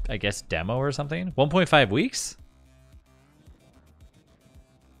 I guess demo or something. 1.5 weeks?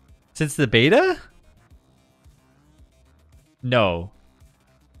 Since the beta? No.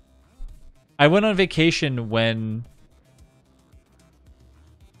 I went on vacation when...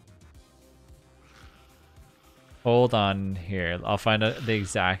 Hold on here. I'll find out the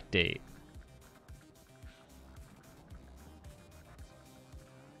exact date.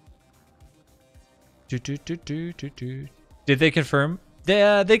 Did they confirm?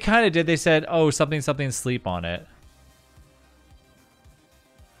 They kind of did. They said, oh, something sleep on it.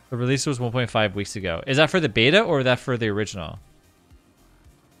 The release was 1.5 weeks ago. Is that for the beta or is that for the original?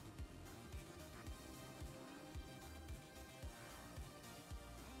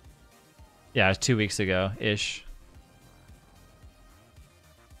 Yeah, it was 2 weeks ago-ish.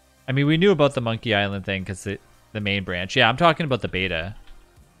 I mean, we knew about the Monkey Island thing because the main branch. Yeah, I'm talking about the beta.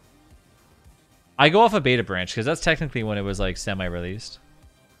 I go off a beta branch because that's technically when it was like semi-released.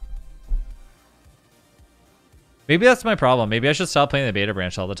 Maybe that's my problem. Maybe I should stop playing the beta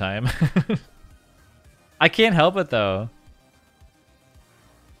branch all the time. I can't help it though.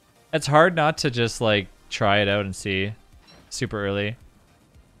 It's hard not to just like try it out and see super early.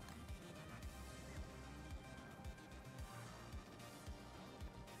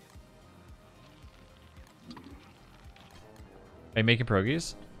 Are you making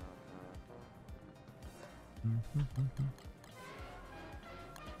progies?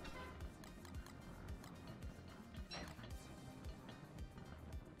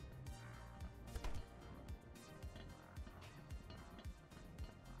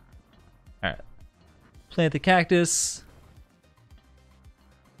 All right. Plant the cactus.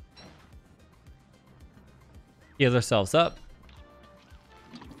 Heal ourselves up.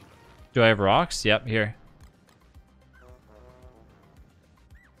 Do I have rocks? Yep, here.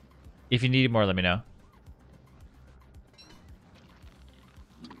 If you need more, let me know.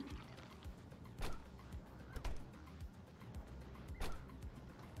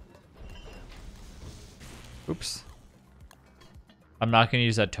 Oops. I'm not going to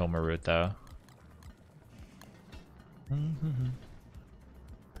use that Toma root, though. How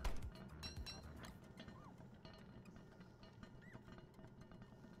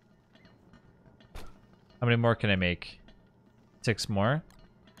many more can I make? 6 more?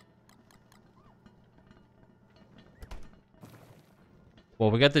 Well,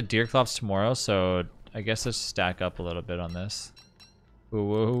 we got the deer clops tomorrow, so I guess let's stack up a little bit on this. Whoa,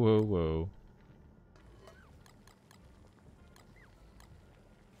 whoa, whoa, whoa.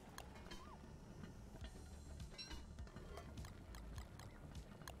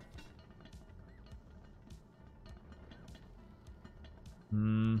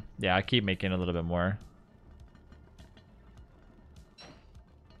 Yeah, I keep making a little bit more.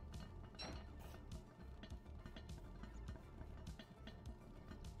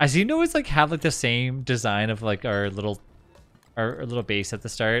 I seem to always like have like the same design of like our little base at the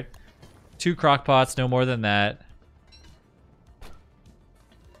start. 2 crock pots, no more than that.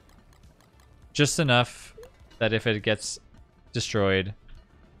 Just enough that if it gets destroyed,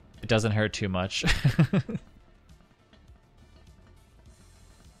 it doesn't hurt too much.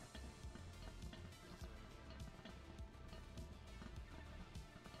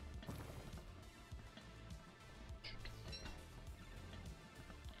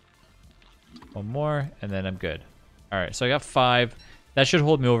 One more, and then I'm good. All right, so I got 5. That should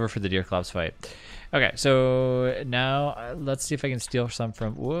hold me over for the deer clops fight. Okay, so now let's see if I can steal some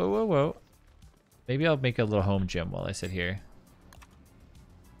from... Whoa, whoa, whoa. Maybe I'll make a little home gym while I sit here.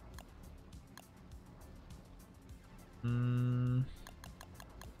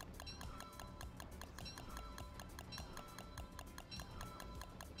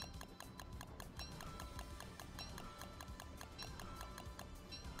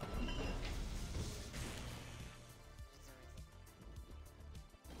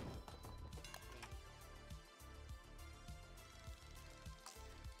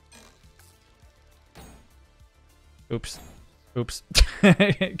 Oops. Oops.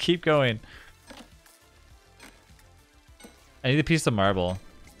 Keep going. I need a piece of marble.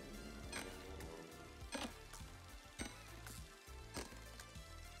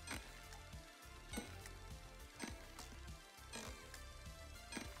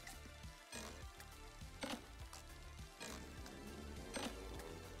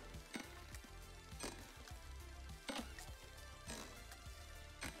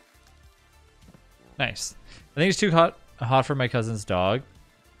 Nice. I think it's too hot for my cousin's dog.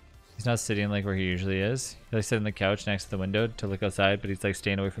 He's not sitting like where he usually is. He like sit on the couch next to the window to look outside, but he's like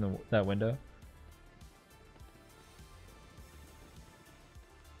staying away from that window.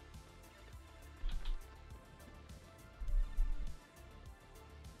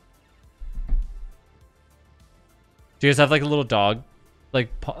 Do you guys have like a little dog, like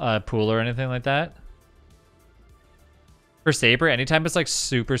pool or anything like that? For Saber, anytime it's like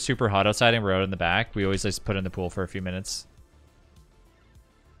super, super hot outside and we're out in the back, we always just put in the pool for a few minutes.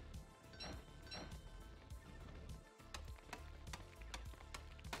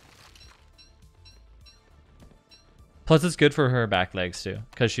 Plus, it's good for her back legs too,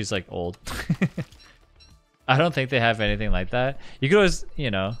 because she's like old. I don't think they have anything like that. You could always, you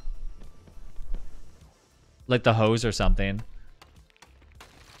know, like the hose or something.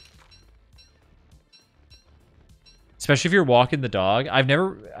 Especially if you're walking the dog. I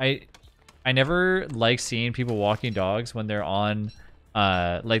never like seeing people walking dogs when they're on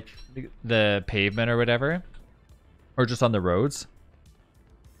like the pavement or whatever, or just on the roads.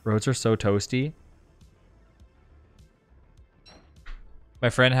 Roads are so toasty. My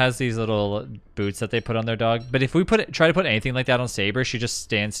friend has these little boots that they put on their dog, but if we try to put anything like that on Saber, she just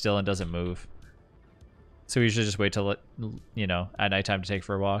stands still and doesn't move. So we usually just wait till, you know, at nighttime to take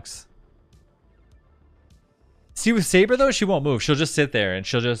for walks. See, with Saber though, she won't move. She'll just sit there and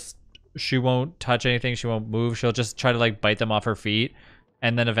she won't touch anything. She won't move. She'll just try to like bite them off her feet,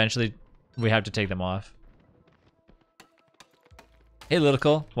 and then eventually we have to take them off. Hey,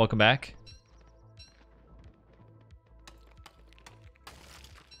 Litical, welcome back.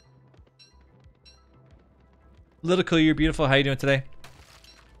 Litical, you're beautiful. How you doing today?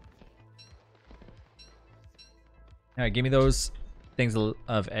 All right, give me those things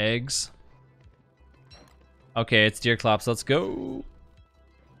of eggs. Okay, it's Deer Clops. Let's go.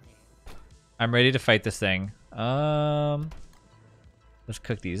 I'm ready to fight this thing. Let's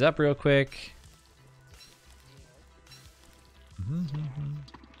cook these up real quick.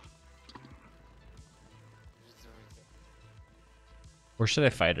 Where should I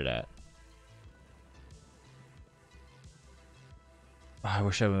fight it at? Oh, I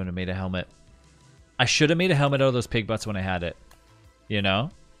wish I would have made a helmet. I should have made a helmet out of those pig butts when I had it. You know?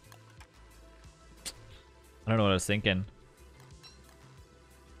 I don't know what I was thinking.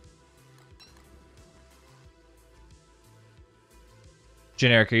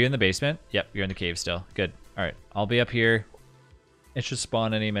 Generic, are you in the basement? Yep, you're in the cave still. Good. Alright, I'll be up here. It should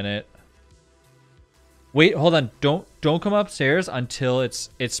spawn any minute. Wait, hold on. Don't come upstairs until it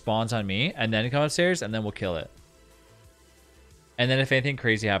spawns on me, and then come upstairs, and then we'll kill it. And then if anything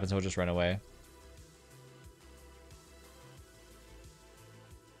crazy happens, we'll just run away.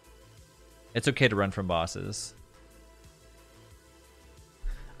 It's okay to run from bosses.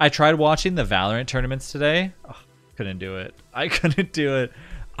 I tried watching the Valorant tournaments today. Oh, couldn't do it. I couldn't do it.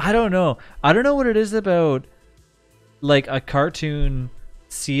 I don't know. I don't know what it is about like a cartoon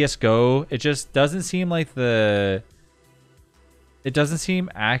CSGO. It just doesn't seem like it doesn't seem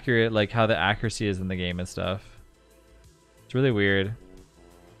accurate like how the accuracy is in the game and stuff. It's really weird.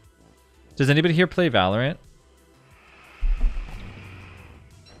 Does anybody here play Valorant?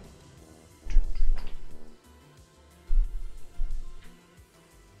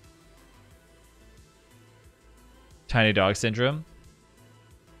 Tiny dog syndrome.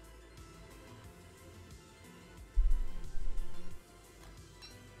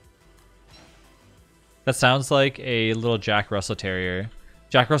 That sounds like a little Jack Russell Terrier.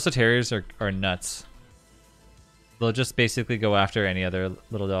 Jack Russell Terriers are nuts. They'll just basically go after any other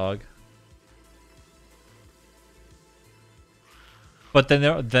little dog. But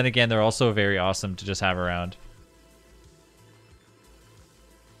then again, they're also very awesome to just have around.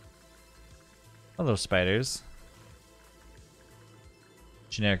 Hello, spiders.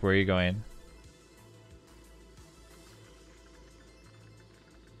 Generic, where are you going?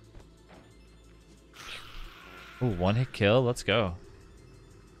 Ooh, one hit kill. Let's go.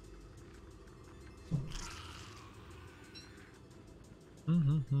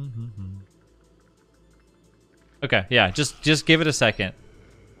 Okay, yeah, just give it a second.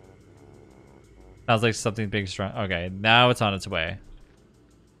 Sounds like something big strong. Okay, now it's on its way.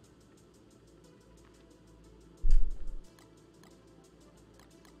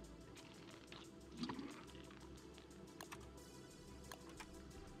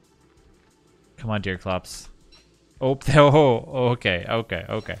 Come on, deer clops. Oh, okay.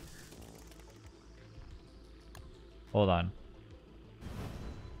 Hold on.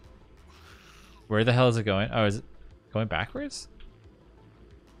 Where the hell is it going? Oh, is it going backwards?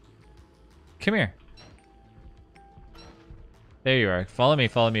 Come here. There you are. Follow me.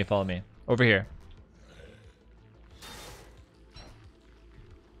 Over here.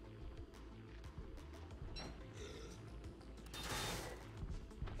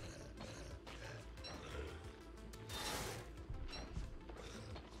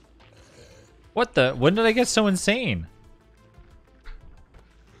 What the? When did I get so insane?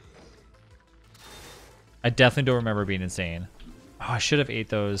 I definitely don't remember being insane. Oh, I should have ate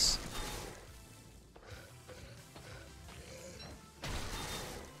those.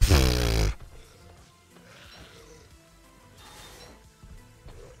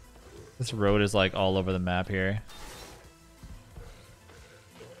 This road is like all over the map here.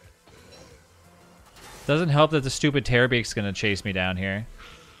 Doesn't help that the stupid Terrorbeak's gonna chase me down here.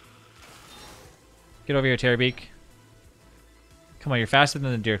 Get over here, Terrorbeak. Come on, you're faster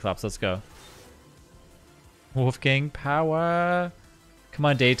than the Deerclops. Let's go. Wolfgang power. Come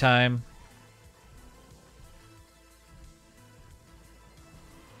on, daytime.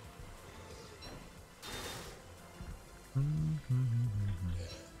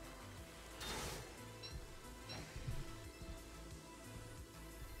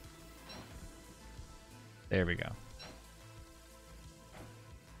 There we go.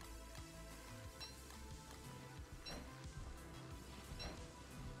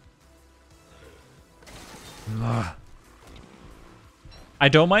 Ugh. I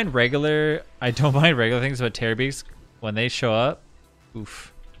don't mind regular things, but Terrorbeaks, when they show up,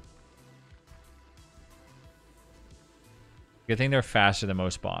 oof. Good thing they're faster than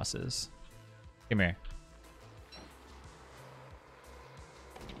most bosses. Come here.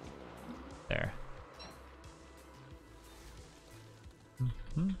 There.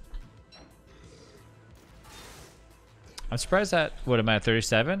 I'm surprised that, what am I at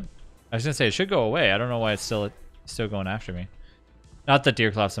 37? I was gonna say it should go away. I don't know why it's still going after me. Not the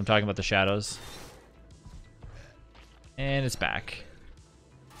Deerclops, I'm talking about the shadows. And it's back.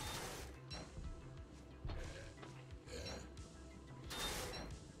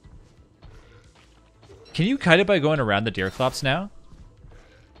 Can you kite it by going around the Deerclops now?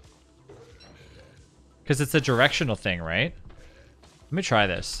 Because it's a directional thing, right? Let me try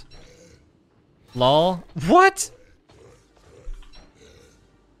this. Lol. What?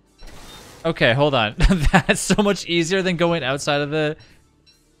 Okay, hold on. That's so much easier than going outside of the...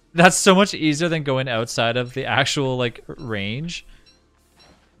 That's so much easier than going outside of the actual, like, range.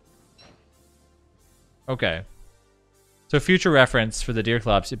 Okay. So future reference for the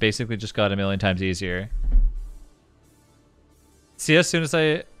Deerclops, it basically just got a million times easier. See, as soon as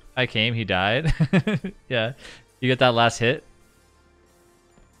I came, he died. Yeah. You get that last hit.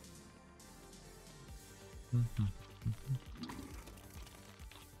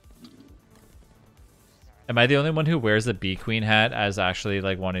 Am I the only one who wears the Bee Queen hat as actually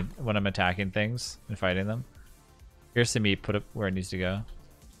like when I'm attacking things and fighting them? Here's some meat, put it where it needs to go.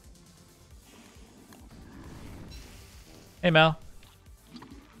 Hey Mel.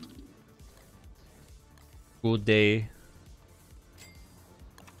 Good day.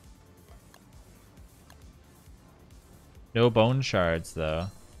 No bone shards though.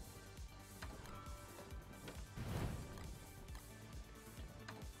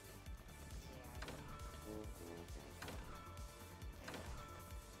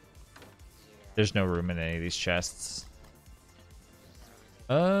 There's no room in any of these chests.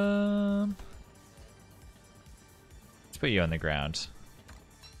 Let's put you on the ground.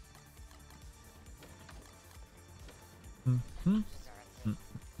 Alright,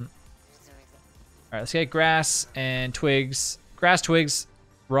 let's get grass and twigs. Grass, twigs,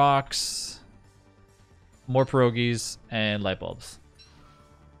 rocks, more pierogies, and light bulbs.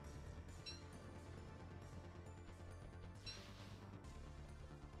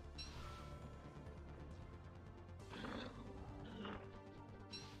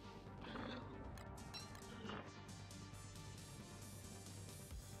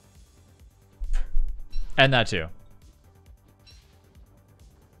 And that too.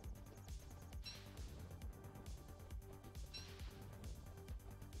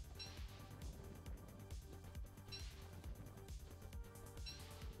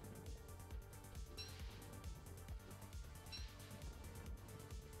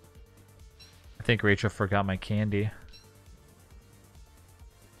 I think Rachel forgot my candy.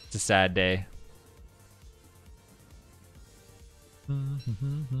 It's a sad day.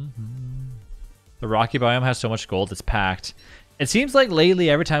 The rocky biome has so much gold, it's packed. It seems like lately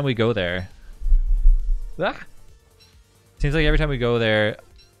every time we go there... Seems like every time we go there,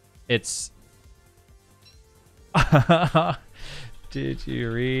 it's... Did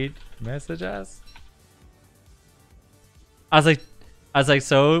you read messages? I was like,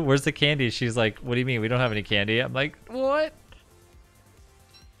 so where's the candy? She's like, what do you mean? We don't have any candy. I'm like, what?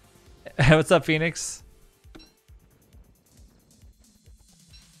 What's up, Phoenix?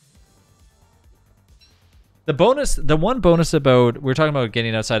 The one bonus about, we're talking about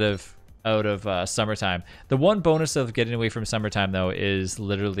getting out of summertime. The one bonus of getting away from summertime though is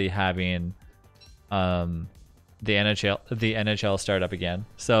literally having the NHL start up again.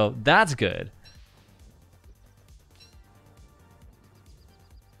 So that's good.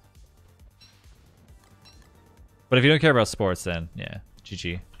 But if you don't care about sports, then yeah,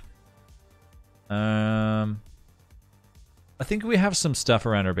 GG. I think we have some stuff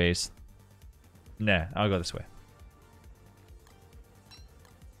around our base. Nah, I'll go this way.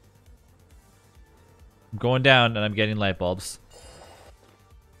 I'm going down and I'm getting light bulbs.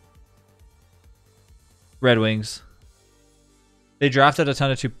 Red Wings. They drafted a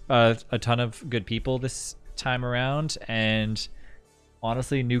ton of good people this time around, and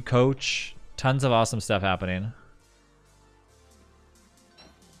honestly, new coach, tons of awesome stuff happening.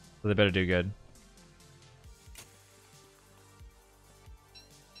 So they better do good.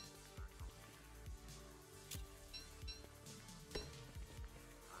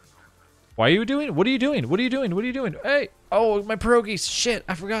 Why are you doing? What are you doing? What are you doing? What are you doing? Hey! Oh, my pierogies! Shit!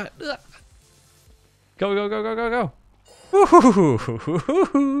 I forgot. Ugh. Go, go, go, go, go, go!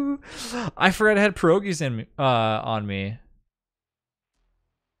 Ooh, I forgot I had pierogies in on me.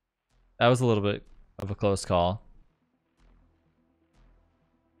 That was a little bit of a close call.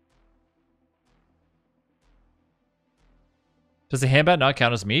 Does the handbat not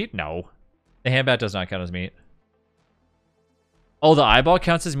count as meat? No. The handbat does not count as meat. Oh, the eyeball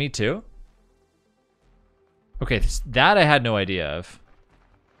counts as meat too? Okay, that I had no idea of.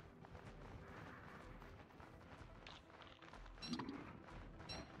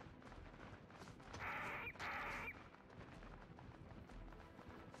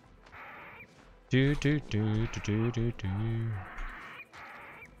 Do do do do do do do.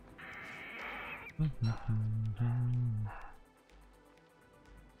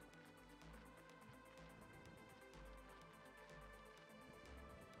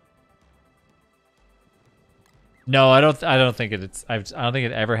 No, I don't think it's. I don't think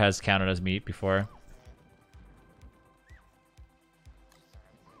it ever has counted as meat before.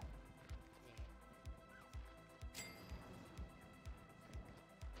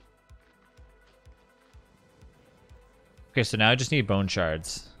 Okay, so now I just need bone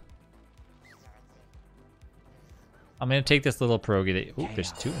shards. I'm gonna take this little pierogi. Ooh,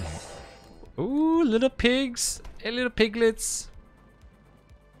 there's two in here. Ooh, little pigs. Hey, little piglets.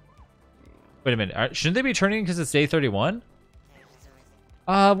 Wait a minute. Shouldn't they be turning because it's day 31?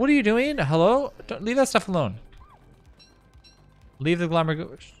 What are you doing? Hello? Don't leave that stuff alone. Leave the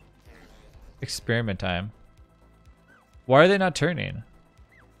glamour. Experiment time. Why are they not turning?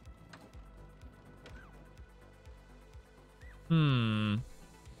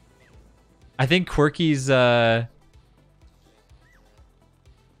 I think Quirky's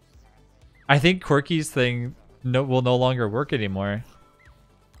thing will no longer work anymore.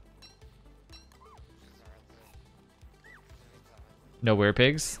 No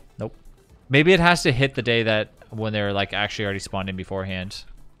werepigs? Nope. Maybe it has to hit the day that when they're like actually already spawned in beforehand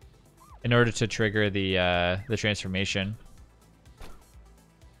in order to trigger the transformation.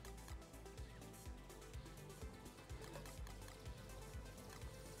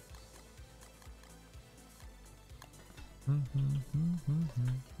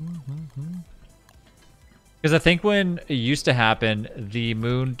 Because I think when it used to happen, the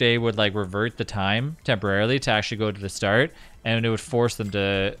moon day would like revert the time temporarily to actually go to the start, and it would force them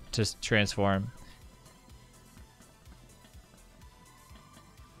to transform.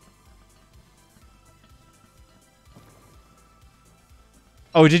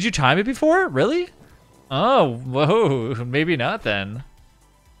 Oh, did you time it before? Really? Oh, whoa. Maybe not then.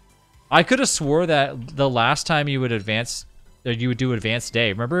 I could have swore that the last time you would advance, or you would do advanced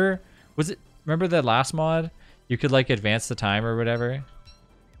day. Remember? Remember that last mod? You could like advance the time or whatever.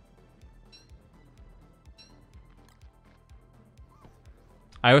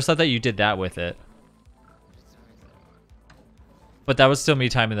 I always thought that you did that with it. But that was still me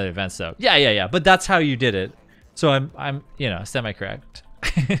timing the events though. Yeah. But that's how you did it. So I'm you know, semi-correct.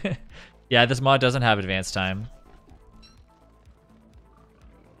 Yeah, this mod doesn't have advanced time.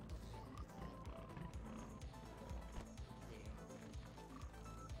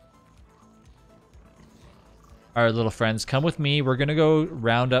 All right, little friends, come with me. We're gonna go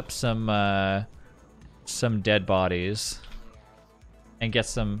round up some dead bodies, and get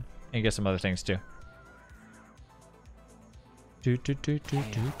some other things too.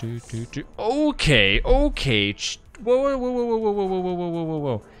 Okay.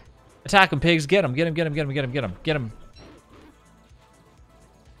 Whoa. Attack them, pigs! Get them! I'll get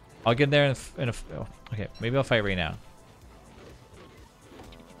in there in a. Oh, okay, maybe I'll fight right now.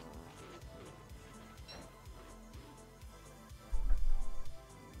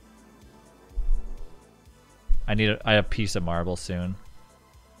 I need a piece of marble soon.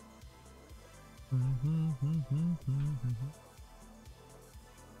 Do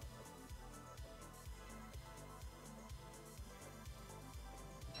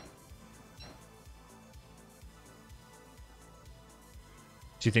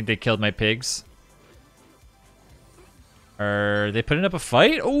you think they killed my pigs? Are they putting up a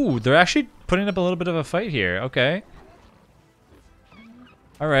fight? Oh, they're actually putting up a little bit of a fight here. Okay.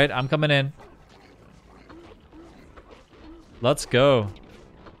 All right, I'm coming in. Let's go.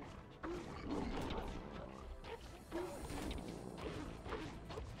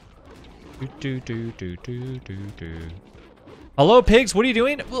 Hello, pigs. What are you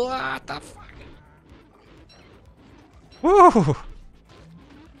doing? What the fuck? Woo!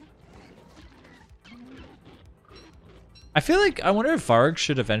 I feel like, I wonder if Varg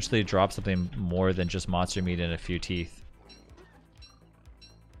should eventually drop something more than just monster meat and a few teeth.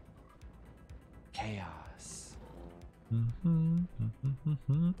 Chaos.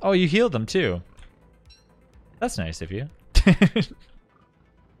 Oh, you healed them too. That's nice of you.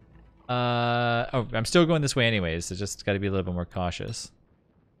 Oh, I'm still going this way anyways, so just gotta be a little bit more cautious.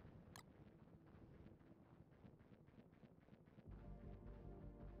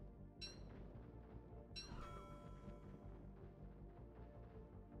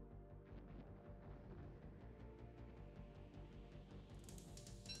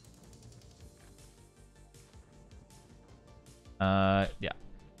 Yeah.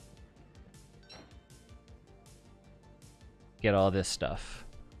 Get all this stuff.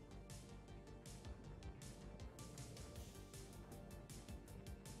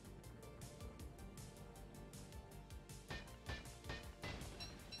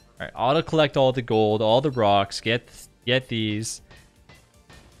 All right, auto collect all the gold, all the rocks. Get these.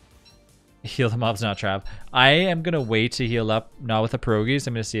 Heal the mobs, not trap. I am gonna wait to heal up, not with the pierogies.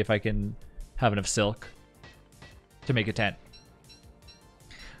 I'm gonna see if I can have enough silk to make a tent.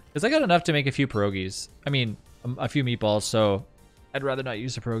 Because I got enough to make a few pierogies. I mean, a few meatballs, so I'd rather not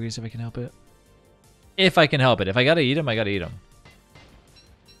use the pierogies if I can help it. If I can help it. If I gotta eat them, I gotta eat them.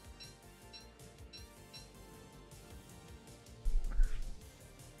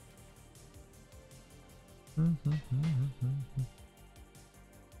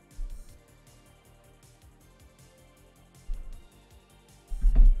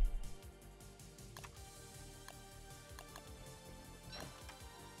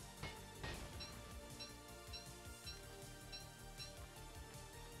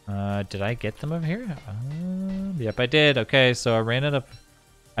 Did I get them over here? Yep, I did. Okay, so I ran out of...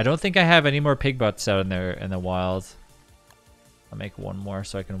 I don't think I have any more pig butts out in there in the wild. I'll make one more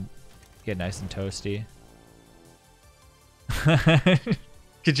so I can get nice and toasty.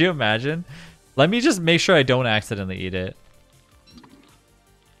 Could you imagine? Let me just make sure I don't accidentally eat it.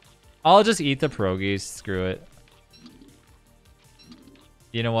 I'll just eat the pierogies. Screw it.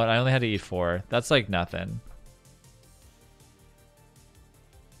 You know what? I only had to eat 4. That's like nothing.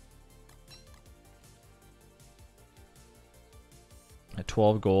 At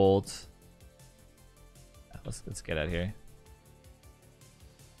 12 gold. Let's get out of here.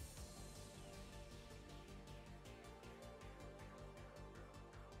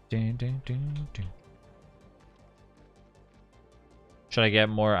 Dun, dun, dun, dun. Should I get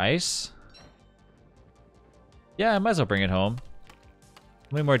more ice? Yeah, I might as well bring it home. How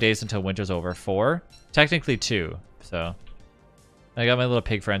many more days until winter's over? 4? Technically 2. So I got my little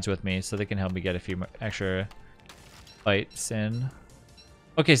pig friends with me, so they can help me get a few more extra fights in.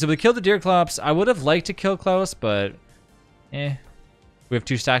 Okay, so we killed the deer clops. I would have liked to kill Klaus, but we have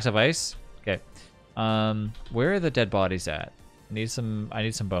 2 stacks of ice. Okay. Where are the dead bodies at? I need some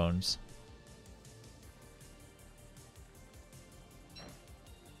bones.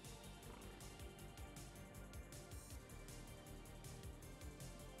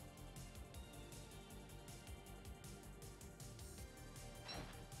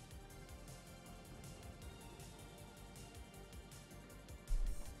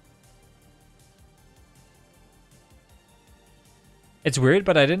 It's weird,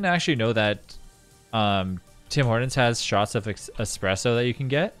 but I didn't actually know that Tim Hortons has shots of espresso that you can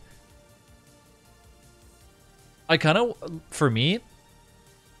get. I kind of, for me,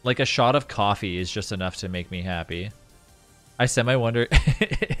 like a shot of coffee is just enough to make me happy. I semi-wonder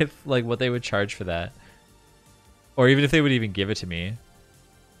if, like, what they would charge for that. Or even if they would even give it to me.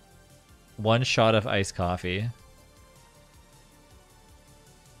 1 shot of iced coffee.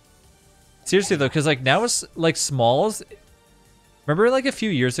 Seriously, though, because, like, now it's, like, Smalls... Remember like a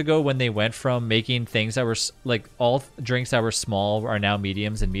few years ago when they went from making things that were like all drinks that were small are now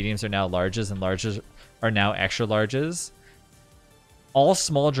mediums and mediums are now larges and larges are now extra larges? All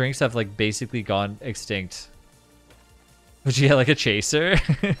small drinks have like basically gone extinct. Would you get like a chaser?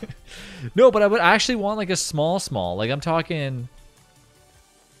 No, but I would actually want like a small. Like I'm talking...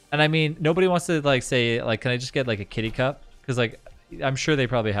 And I mean, nobody wants to like say like, can I just get like a kitty cup? Because like, I'm sure they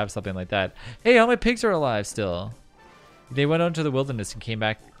probably have something like that. Hey, all my pigs are alive still. They went out into the wilderness and came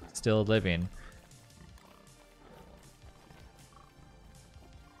back still living.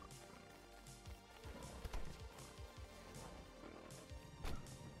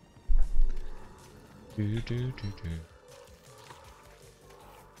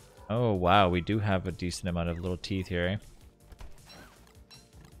 Oh wow, we do have a decent amount of little teeth here. Eh?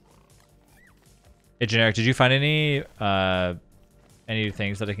 Hey, Generic, did you find any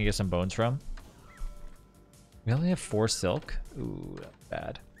things that I can get some bones from? We only have 4 silk. Ooh, that's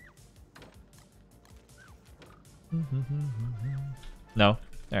bad. No?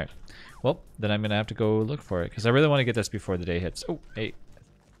 Alright. Well, then I'm going to have to go look for it. Because I really want to get this before the day hits. Oh, hey.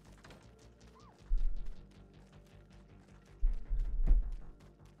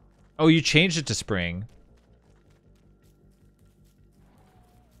 Oh, you changed it to spring.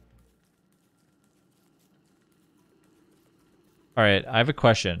 Alright, I have a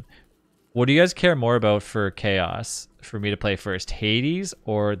question. What do you guys care more about for Chaos for me to play first? Hades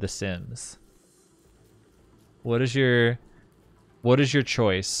or The Sims? What is your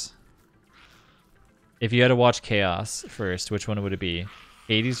choice? If you had to watch Chaos first, which one would it be?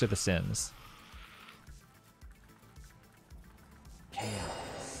 Hades or The Sims?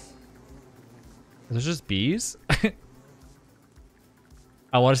 Chaos. Are those just bees?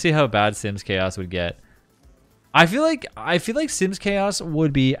 I want to see how bad Sims Chaos would get. I feel like Sims Chaos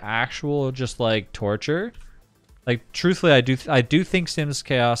would be actual just like torture. Like truthfully, I do think Sims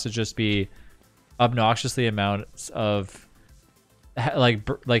Chaos would just be obnoxiously amounts of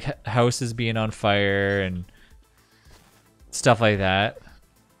like houses being on fire and stuff like that.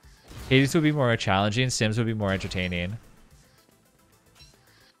 Hades would be more challenging. Sims would be more entertaining.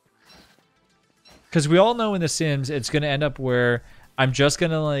 Because we all know in The Sims, it's gonna end up where I'm just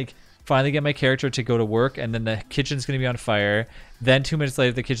gonna like finally get my character to go to work, and then the kitchen's gonna be on fire. Then 2 minutes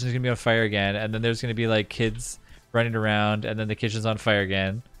later, the kitchen's gonna be on fire again, and then there's gonna be like kids running around, and then the kitchen's on fire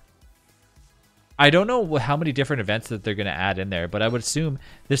again. I don't know how many different events that they're gonna add in there, but I would assume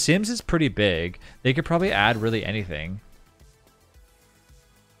The Sims is pretty big. They could probably add really anything.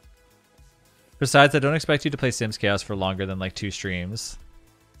 Besides, I don't expect you to play Sims Chaos for longer than like 2 streams.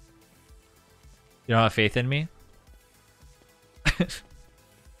 You don't have faith in me?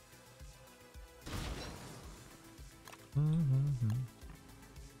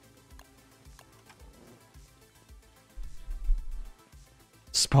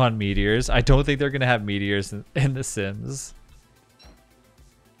 Spawn meteors. I don't think they're gonna have meteors in The Sims.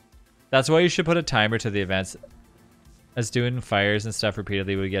 That's why you should put a timer to the events, as doing fires and stuff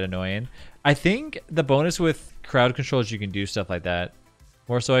repeatedly would get annoying. I think the bonus with crowd control is you can do stuff like that.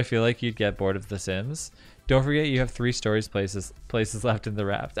 More so, I feel like you'd get bored of The Sims. Don't forget you have 3 stories places left in the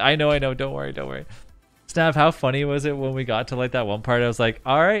raft. I know. Don't worry. Snap, how funny was it when we got to like that one part? I was like,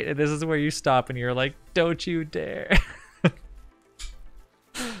 all right, this is where you stop, and you're like, don't you dare.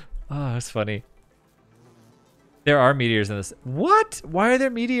 Oh, it's funny. There are meteors in this. What? Why are there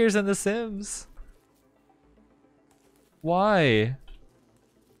meteors in The Sims? Why?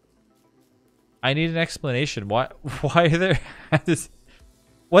 I need an explanation. Why are there?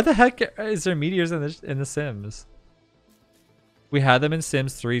 What the heck is there meteors in the Sims? We had them in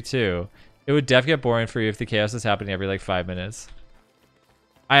Sims 3 too. It would def get boring for you if the chaos is happening every like 5 minutes.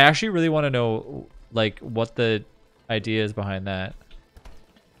 I actually really want to know like what the idea is behind that.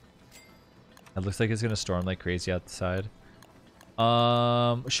 It looks like it's gonna storm like crazy outside.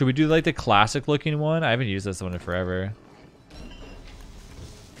 Should we do like the classic looking one? I haven't used this one in forever.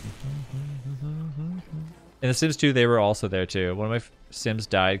 In The Sims 2, they were also there too. One of my Sims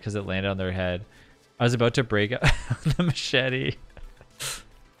died because it landed on their head. I was about to break out the machete.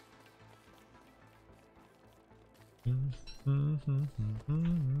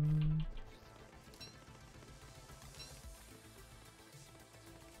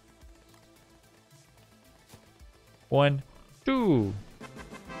 One, two.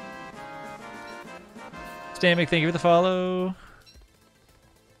 Stamic, thank you for the follow.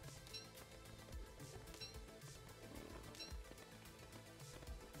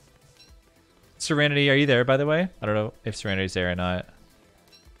 Serenity, are you there, by the way? I don't know if Serenity's there or not. I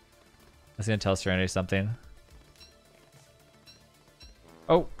was going to tell Serenity something.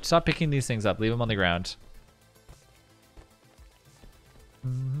 Oh, stop picking these things up. Leave them on the ground.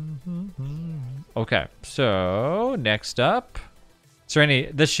 Okay, so next up.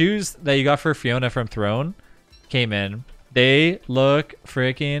 Serenity, the shoes that you got for Fiona from Throne came in. They look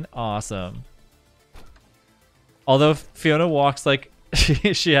freaking awesome. Although Fiona walks like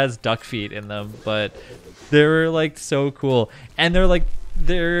she has duck feet in them, but they're like so cool, and they're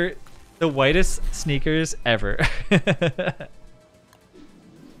the whitest sneakers ever.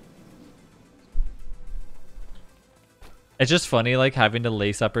 It's just funny like having to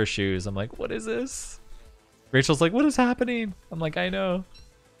lace up her shoes. I'm like, what is this? Rachel's like, what is happening? I'm like, I know.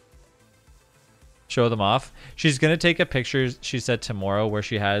 Show them off. She's gonna take a picture, she said, tomorrow, where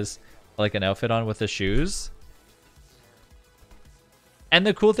she has like an outfit on with the shoes. And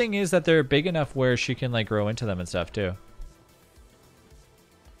the cool thing is that they're big enough where she can like grow into them and stuff too.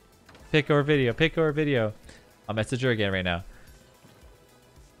 Pick our video, pick our video. I'll message her again right now.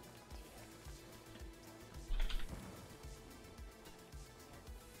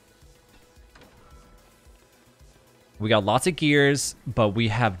 We got lots of gears, but we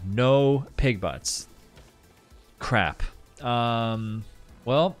have no pig butts. Crap.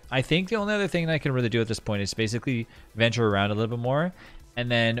 Well, I think the only other thing I can really do at this point is basically venture around a little bit more. And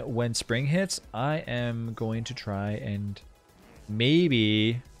then when spring hits, I am going to try and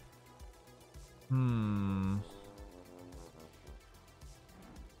maybe...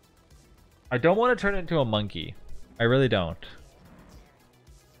 I don't want to turn it into a monkey. I really don't.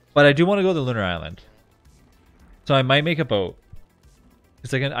 But I do want to go to the Lunar Island. So I might make a boat.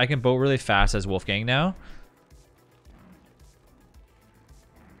 Because I can boat really fast as Wolfgang now.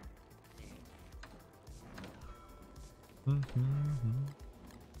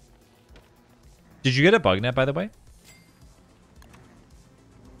 Did you get a bug net, by the way?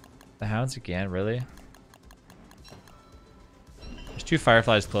 The hounds again, really? There's 2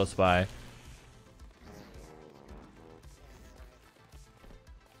 fireflies close by.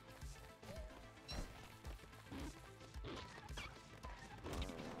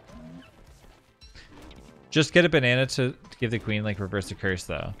 Just get a banana to give the queen, like, reverse the curse,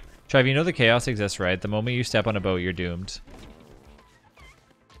 though. Trev, you know the chaos exists, right? The moment you step on a boat, you're doomed.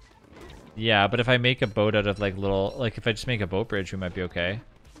 Yeah, but if I make a boat out of, like, little... Like, if I just make a boat bridge, we might be okay.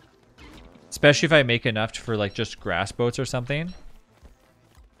 Especially if I make enough for, like, just grass boats or something.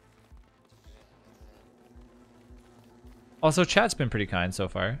 Also, chat's been pretty kind so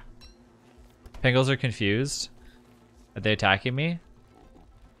far. Pengals are confused. Are they attacking me?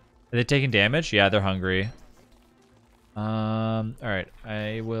 Are they taking damage? Yeah, they're hungry. Alright.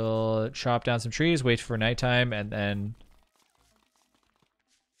 I will chop down some trees, wait for nighttime, and then...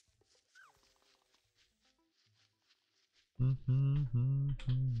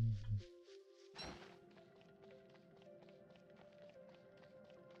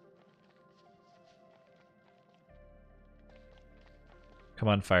 Come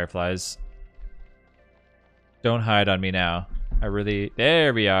on, fireflies. Don't hide on me now. I really...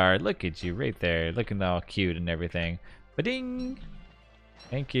 There we are. Look at you right there. Looking all cute and everything. Ba-ding!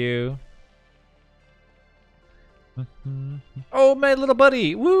 Thank you. Oh, my little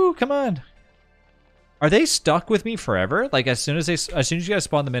buddy! Woo! Come on! Are they stuck with me forever? Like, as soon as you guys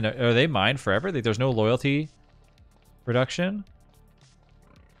spawn them in, are they mine forever? Like, there's no loyalty reduction?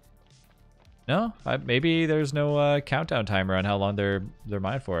 No? Maybe there's no countdown timer on how long they're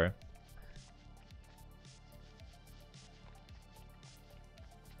mine for.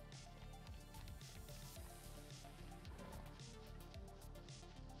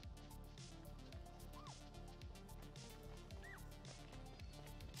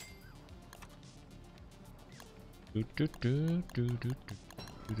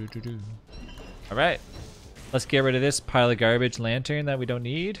 Alright. Let's get rid of this pile of garbage lantern that we don't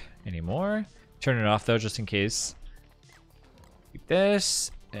need anymore. Turn it off though, just in case. Keep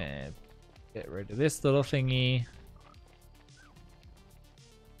this. And get rid of this little thingy.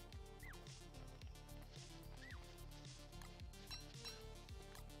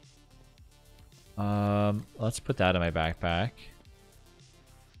 Let's put that in my backpack.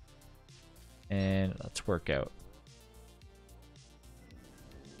 And let's work out.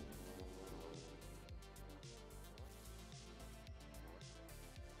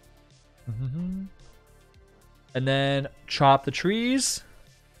 And then chop the trees.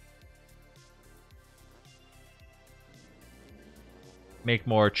 Make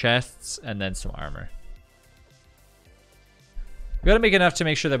more chests and then some armor. We gotta make enough to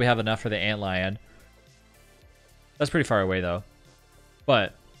make sure that we have enough for the antlion. That's pretty far away though.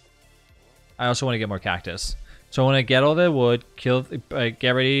 But I also want to get more cactus. So I want to get all the wood,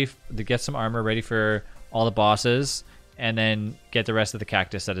 get ready to get some armor ready for all the bosses. And then get the rest of the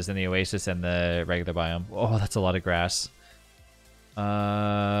cactus that is in the oasis and the regular biome. Oh, that's a lot of grass.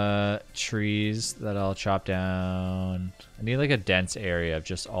 Trees that I'll chop down. I need like a dense area of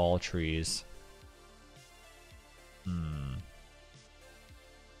just all trees.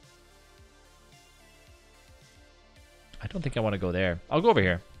 I don't think I want to go there. I'll go over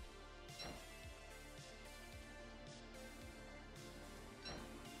here.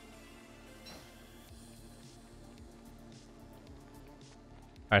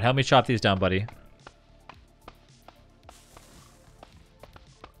 Alright, help me chop these down, buddy.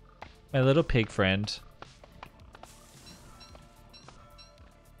 My little pig friend.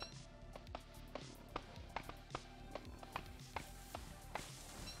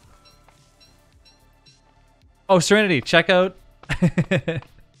 Oh, Serenity, check out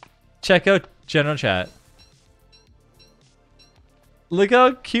check out general chat. Look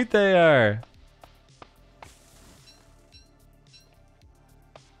how cute they are.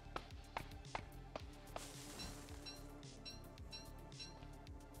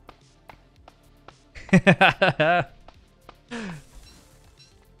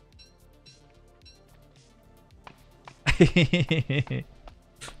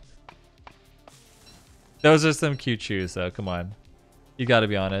 Those are some cute shoes, though. Come on. You gotta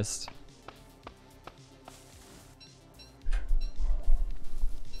be honest.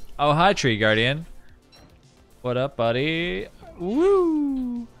 Oh, hi, Tree Guardian. What up, buddy?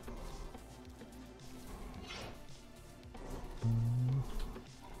 Woo!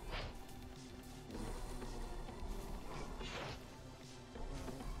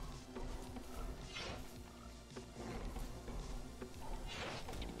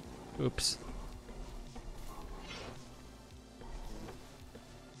 Oops.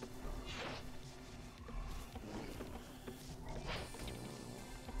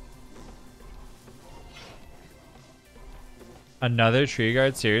 Another tree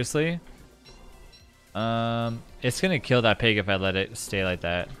guard, seriously? It's gonna kill that pig if I let it stay like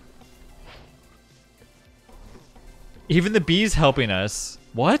that. Even the bees helping us.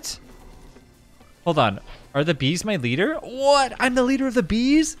 What? Hold on. Are the bees my leader? What? I'm the leader of the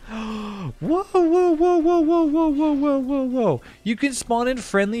bees? Whoa, whoa, whoa, whoa, whoa, whoa, whoa, whoa, whoa, whoa. You can spawn in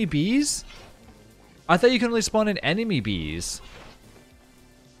friendly bees? I thought you can only spawn in enemy bees.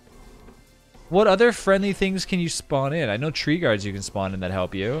 What other friendly things can you spawn in? I know tree guards you can spawn in that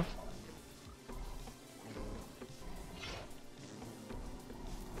help you.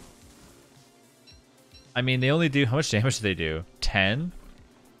 I mean, they only do... How much damage do they do? 10?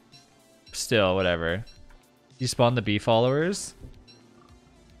 Still, whatever. You spawn the bee followers?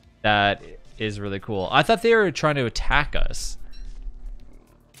 That is really cool. I thought they were trying to attack us.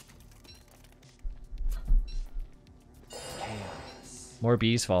 Chaos. More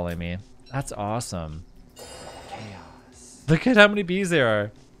bees following me. That's awesome. Chaos. Look at how many bees there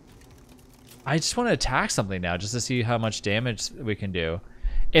are. I just want to attack something now just to see how much damage we can do.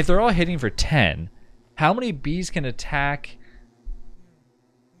 If they're all hitting for 10, how many bees can attack?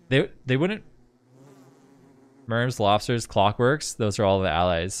 They wouldn't... Merms, lobsters, clockworks, those are all the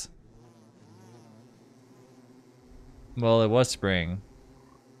allies. Well, it was spring.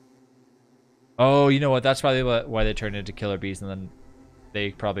 Oh, you know what? That's probably why they turned into killer bees, and then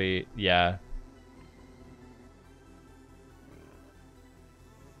they probably, yeah.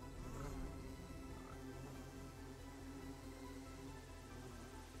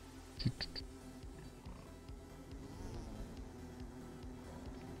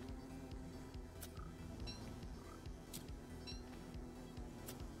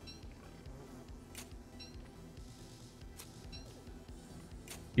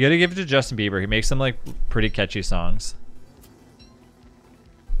 You gotta give it to Justin Bieber. He makes some like pretty catchy songs.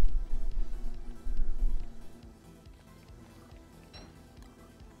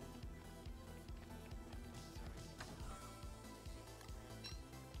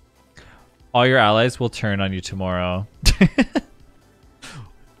 All your allies will turn on you tomorrow.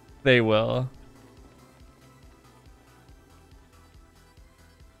 They will.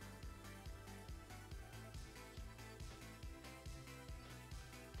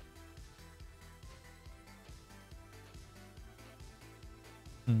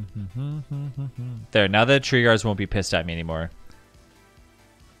 There, now the tree guards won't be pissed at me anymore.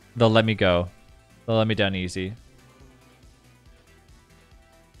 They'll let me go. They'll let me down easy.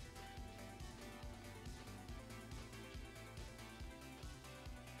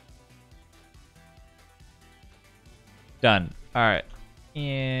 Done. Alright.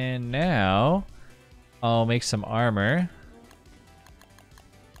 And now I'll make some armor.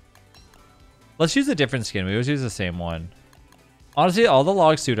 Let's use a different skin. We always use the same one. Honestly, all the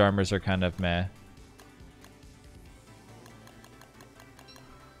log suit armors are kind of meh.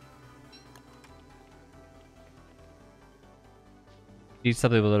 Need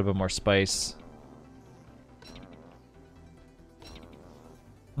something with a little bit more spice.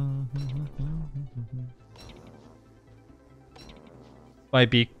 My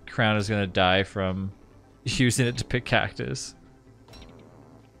beak crown is gonna die from using it to pick cactus.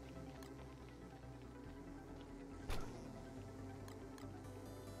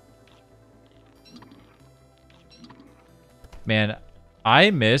 Man,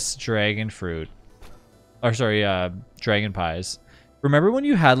 I miss dragon fruit. Or sorry, dragon pies. Remember when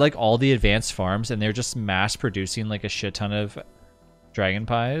you had like all the advanced farms and they're just mass producing like a shit ton of dragon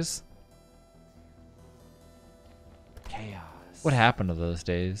pies? Chaos. What happened to those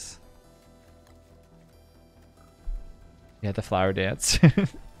days? Yeah, the flower dance.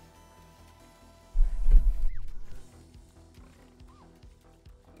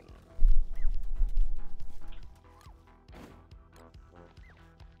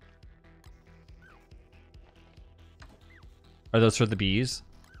 Are those for the bees?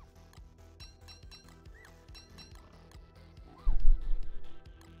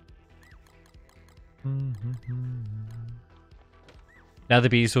 Now the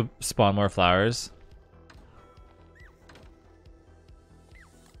bees will spawn more flowers.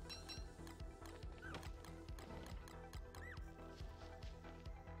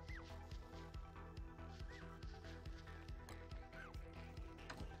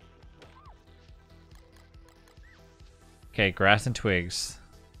 Okay, grass and twigs.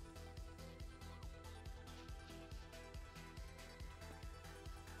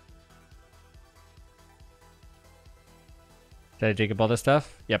 Did I dig up all this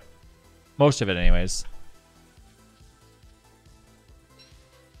stuff? Yep. Most of it anyways.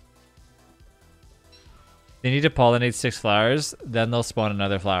 They need to pollinate 6 flowers, then they'll spawn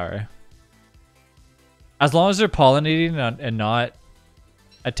another flower. As long as they're pollinating and not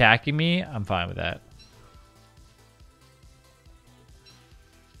attacking me, I'm fine with that.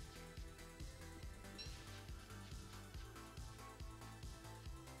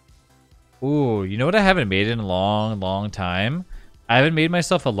 Ooh, you know what I haven't made in a long time? I haven't made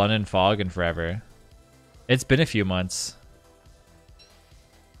myself a London fog in forever. It's been a few months.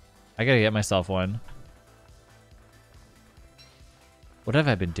 I gotta get myself one. What have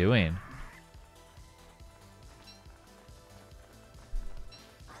I been doing?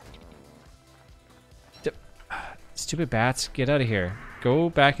 Stupid bats, get out of here.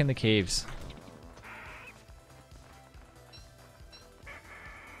 Go back in the caves.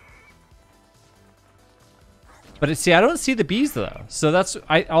 But see, I don't see the bees though. So that's,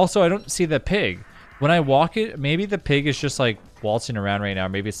 I don't see the pig. When I walk it, maybe the pig is just like waltzing around right now.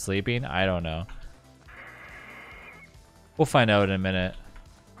 Maybe it's sleeping. I don't know. We'll find out in a minute.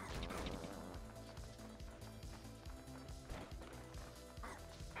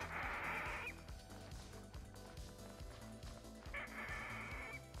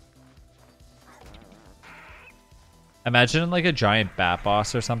 Imagine like a giant bat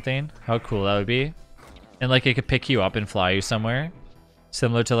boss or something. How cool that would be. And like it could pick you up and fly you somewhere.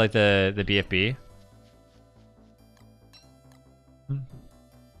 Similar to like the BFB.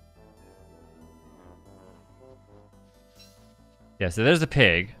 Yeah, so there's the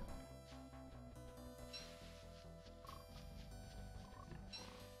pig.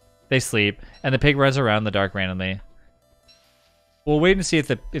 They sleep, and the pig runs around in the dark randomly. We'll wait and see if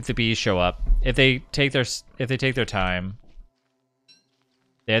the bees show up. If they take their time.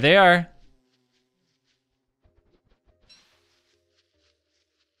 There they are.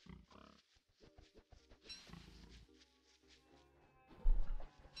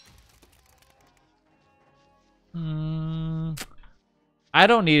 I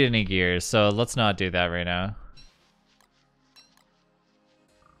don't need any gears, so let's not do that right now.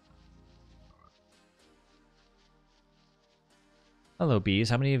 Hello, bees.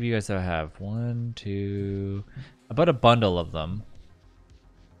 How many of you guys do I have? 1, 2... About a bundle of them.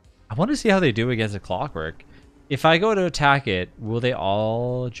 I want to see how they do against a clockwork. If I go to attack it, will they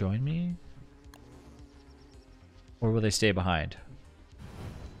all join me? Or will they stay behind?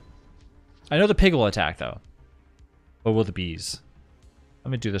 I know the pig will attack, though. But will the bees? I'm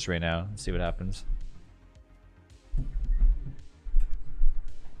going to do this right now and see what happens.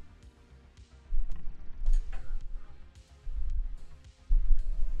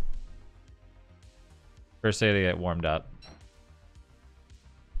 First, I gotta get warmed up.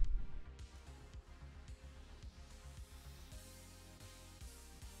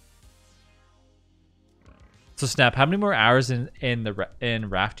 So Snap, how many more hours in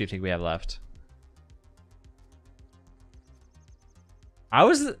Raft do you think we have left? I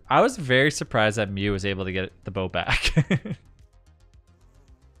was very surprised that Mew was able to get the boat back.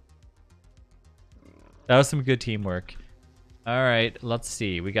 That was some good teamwork. All right, let's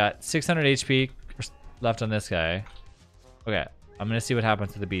see. We got 600 HP left on this guy. Okay, I'm gonna see what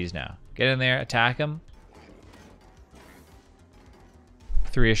happens to the bees now. Get in there, attack them.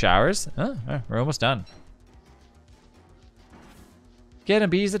 3-ish hours. Oh, we're almost done. Get him,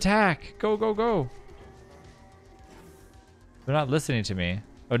 bees, attack! Go, go, go! They're not listening to me.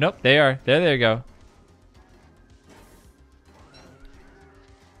 Oh, nope, they are. There they go.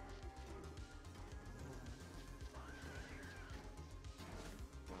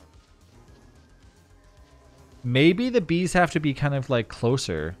 Maybe the bees have to be kind of like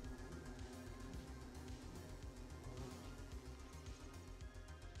closer.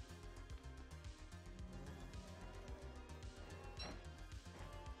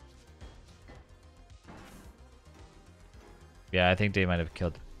 Yeah, I think they might have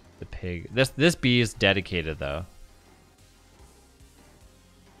killed the pig. This bee is dedicated though.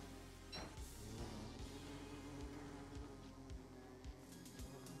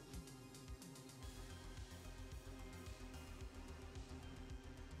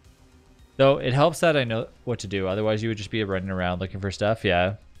 So it helps that I know what to do. Otherwise, you would just be running around looking for stuff.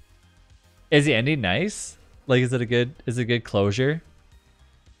 Yeah. Is the ending nice? Like, is it a good closure?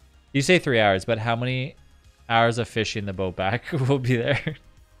 You say 3 hours, but how many hours of fishing the boat back will be there?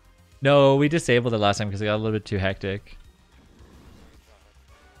 No, we disabled it last time because it got a little bit too hectic.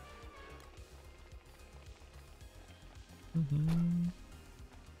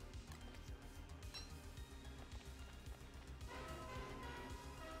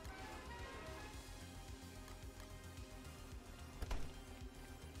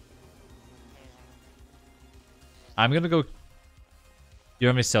 I'm gonna go. You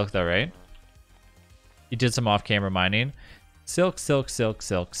want me to silk though, right? You did some off-camera mining. Silk, silk, silk,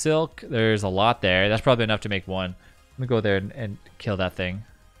 silk, silk. There's a lot there. That's probably enough to make one. I'm gonna go there and kill that thing.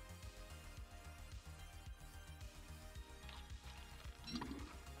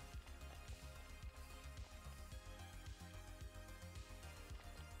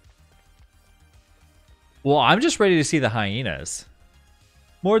 Well, I'm just ready to see the hyenas.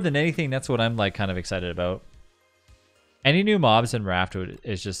 More than anything, that's what I'm like kind of excited about. Any new mobs in Raft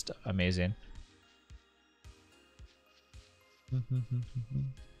is just amazing.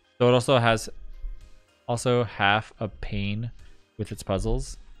 So it also has half a pain with its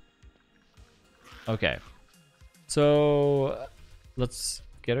puzzles. Okay. So let's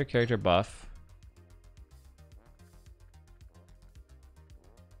get our character buff.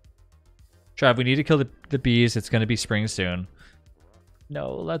 Trav, we need to kill the bees. It's gonna be spring soon.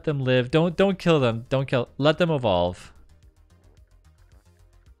 No, let them live. Don't kill them. Let them evolve.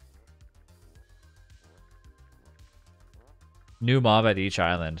 New mob at each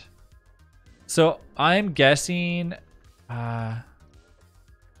island. So I'm guessing one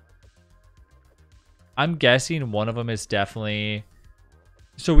of them is definitely,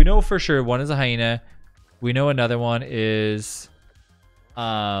 so we know for sure one is a hyena. We know another one is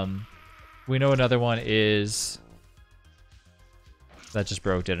that just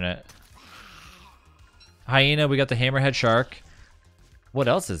broke, didn't it? Hyena, we got the hammerhead shark. What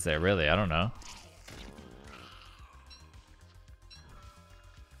else is there really? I don't know.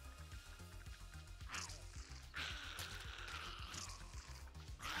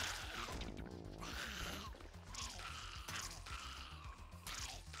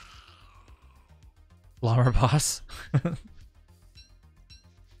 Llama boss.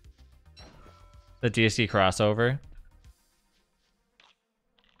 The DST crossover.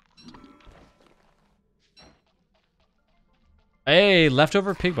 Hey,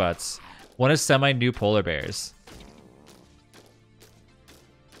 leftover pig butts. One is semi-new polar bears.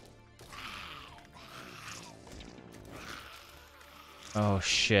 Oh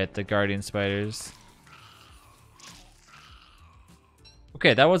shit, the guardian spiders.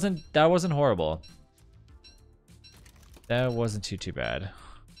 Okay, that wasn't horrible. That wasn't too bad.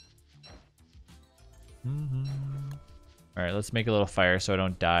 All right, let's make a little fire so I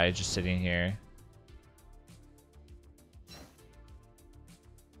don't die just sitting here.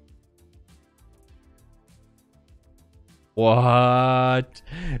 What?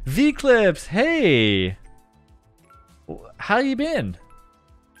 V-Clips, hey! How you been?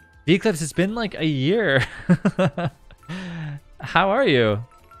 V-Clips, it's been like a year. How are you?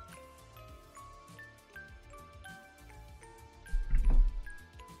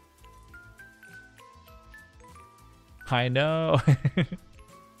 I know.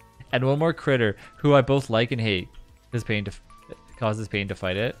 And one more critter who I both like and hate. Causes pain to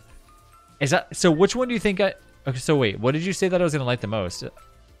fight it. Is that so? Which one do you think I? Okay, so wait. What did you say that I was gonna like the most?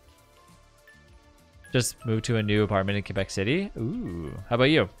 Just moved to a new apartment in Quebec City. Ooh. How about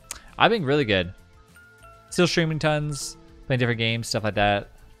you? I've been really good. Still streaming tons, playing different games, stuff like that.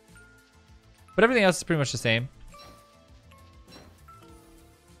 But everything else is pretty much the same.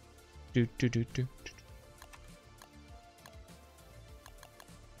 Do.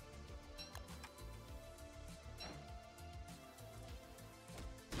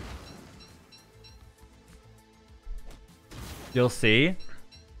 You'll see.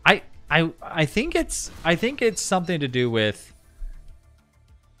 I think it's something to do with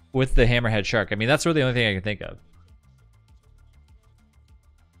the hammerhead shark. I mean, that's really the only thing I can think of.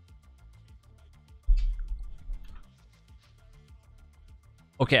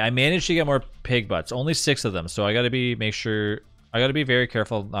 Okay, I managed to get more pig butts. Only 6 of them, so I gotta be very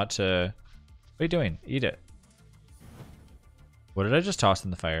careful not to. What are you doing? Eat it. What did I just toss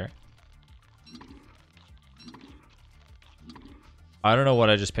in the fire? I don't know what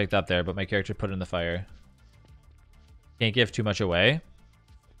I just picked up there, but my character put it in the fire. Can't give too much away.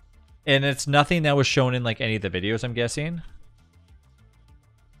 And it's nothing that was shown in like any of the videos, I'm guessing.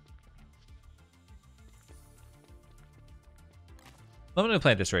 I'm gonna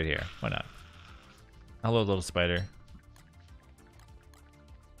plant this right here. Why not? Hello, little spider.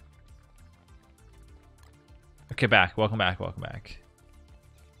 Okay, back. Welcome back. Welcome back.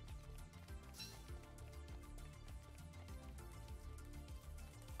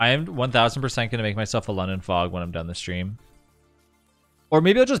 I am 1000% going to make myself a London fog when I'm done the stream. Or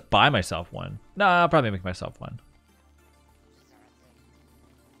maybe I'll just buy myself one. No, I'll probably make myself one.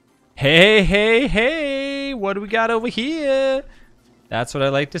 Hey, hey, hey! What do we got over here? That's what I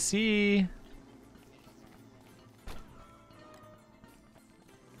like to see.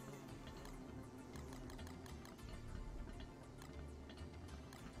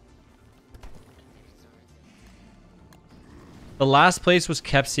 The last place was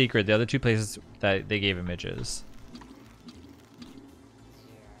kept secret. The other two places that they gave images.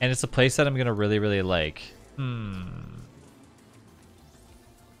 And it's a place that I'm going to really, really like.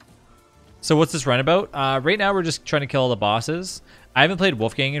 So what's this run about? Right now we're just trying to kill all the bosses. I haven't played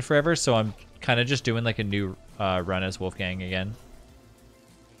Wolfgang in forever, so I'm kind of just doing like a new run as Wolfgang again.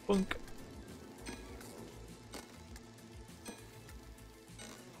 Boink.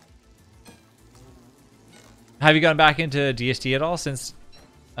 Have you gotten back into DST at all since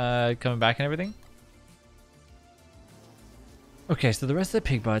coming back and everything? Okay, so the rest of the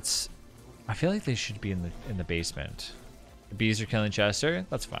pig butts, I feel like they should be in the basement. The bees are killing Chester.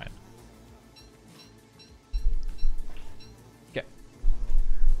 That's fine. Okay.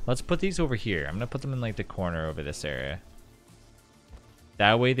 Let's put these over here. I'm gonna put them in like the corner over this area.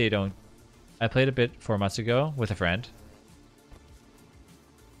 That way they don't. I played a bit 4 months ago with a friend.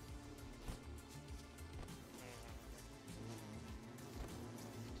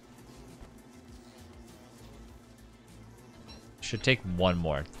 Should take one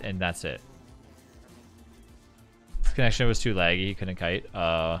more, and that's it. This connection was too laggy. He couldn't kite.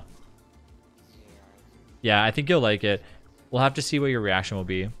 Yeah, I think you'll like it. We'll have to see what your reaction will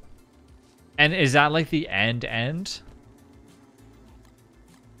be. And is that like the end?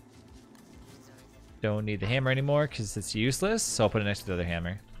 Don't need the hammer anymore because it's useless. So I'll put it next to the other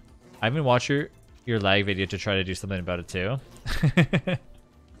hammer. I haven't watched your lag video to try to do something about it too.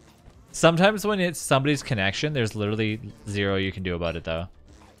 Sometimes when it's somebody's connection, there's literally zero you can do about it though.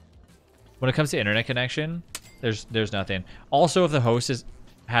 When it comes to internet connection, there's nothing. Also, if the host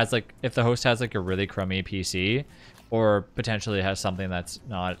has like a really crummy PC, or potentially has something that's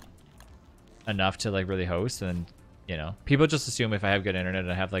not enough to like really host, then you know, people just assume if I have good internet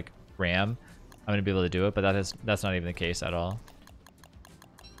and I have like RAM, I'm gonna be able to do it, but that's not even the case at all.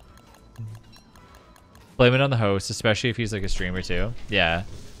 Blame it on the host, especially if he's like a streamer too. Yeah.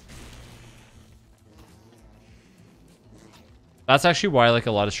 That's actually why like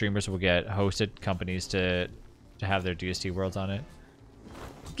a lot of streamers will get hosted companies to have their DST worlds on it.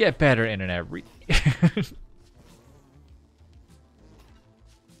 Get better internet.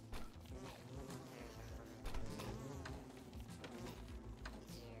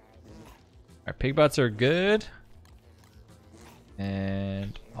 Our pig butts are good.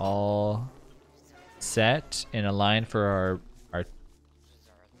 And all set in a line for our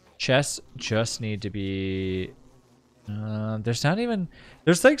chests. Just need to be... there's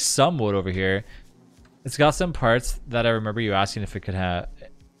like some wood over here. It's got some parts that I remember you asking if it could have.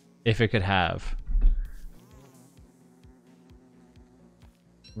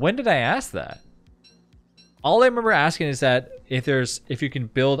 When did I ask that? All I remember asking is that if you can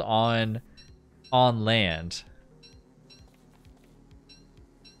build on land.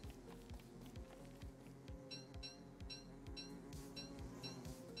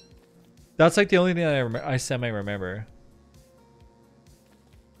 That's like the only thing I semi-remember.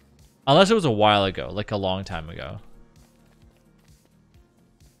 Unless it was a while ago, like a long time ago.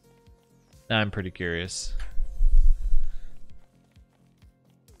 Now I'm pretty curious.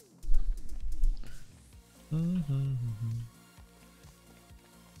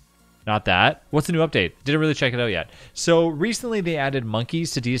 Not that. What's the new update? Didn't really check it out yet. So recently they added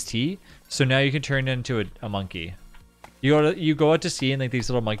monkeys to DST, so now you can turn into a monkey. You go out to sea and like these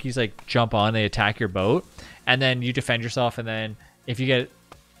little monkeys like jump on, they attack your boat, and then you defend yourself, and then if you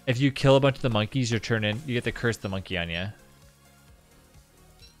kill a bunch of the monkeys, you get the curse of the monkey on you.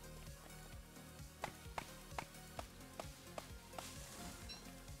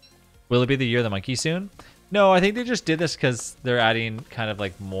 Will it be the year of the monkey soon? No, I think they just did this because they're adding kind of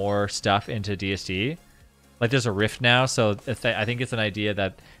like more stuff into DST. Like there's a rift now, so I think it's an idea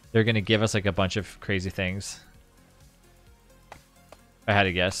that they're going to give us like a bunch of crazy things. I had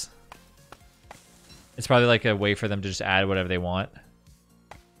to guess. It's probably like a way for them to just add whatever they want.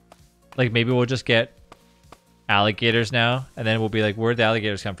 Like maybe we'll just get alligators now, and then we'll be like, where'd the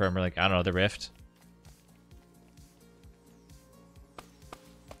alligators come from? We're like, I don't know, the rift.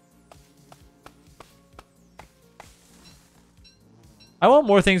 I want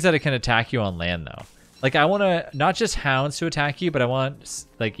more things that can attack you on land, though. Like, I want to, not just hounds to attack you, but I want,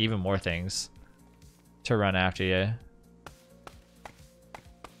 like, even more things to run after you.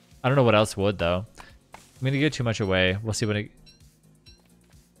 I don't know what else would, though. I'm going to give too much away. We'll see when it...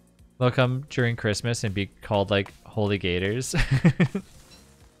 They'll come during Christmas and be called, like, Holy Gators.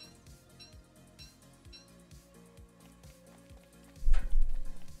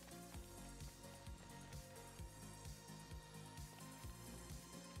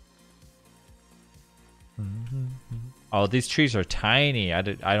 Oh, these trees are tiny. I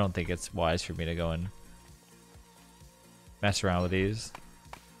don't think it's wise for me to go and mess around with these.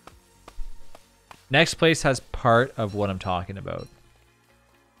 Next place has part of what I'm talking about.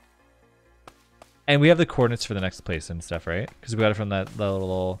 And we have the coordinates for the next place and stuff, right? Because we got it from that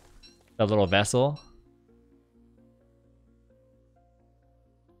little vessel.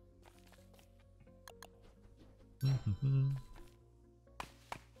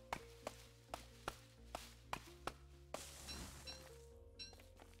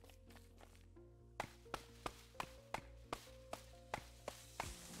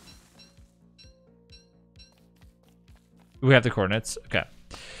 We have the coordinates. Okay.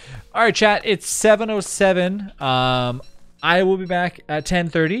 All right, chat. It's 7:07. I will be back at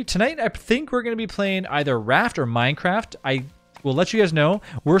 10:30 tonight. I think we're going to be playing either Raft or Minecraft. I will let you guys know.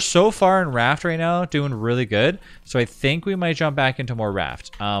 We're so far in Raft right now, doing really good. So I think we might jump back into more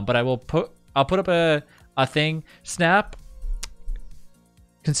Raft. But I'll put up a thing. Snap.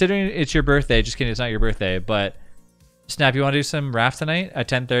 Considering it's your birthday, just kidding, it's not your birthday. But Snap, you want to do some Raft tonight at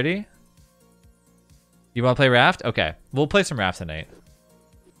 10:30? You want to play Raft? Okay, we'll play some Raft tonight.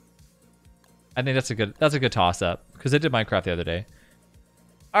 I think that's a good toss up because I did Minecraft the other day.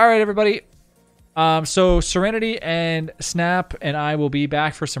 All right, everybody. So Serenity and Snap and I will be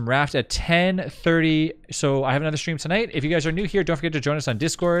back for some Raft at 10:30. So I have another stream tonight. If you guys are new here, don't forget to join us on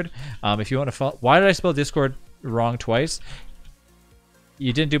Discord. If you want to follow, why did I spell Discord wrong twice?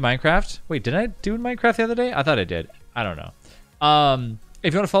 You didn't do Minecraft? Wait, did I do Minecraft the other day? I thought I did. I don't know.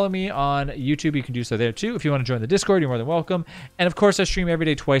 If you want to follow me on YouTube, you can do so there too. If you want to join the Discord, you're more than welcome. And of course, I stream every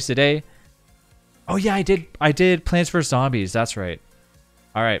day, twice a day. Oh yeah, I did Plants vs. Zombies. That's right.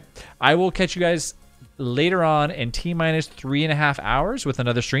 All right. I will catch you guys later on in T-minus 3.5 hours with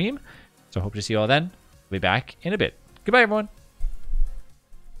another stream. So I hope to see you all then. I'll be back in a bit. Goodbye, everyone.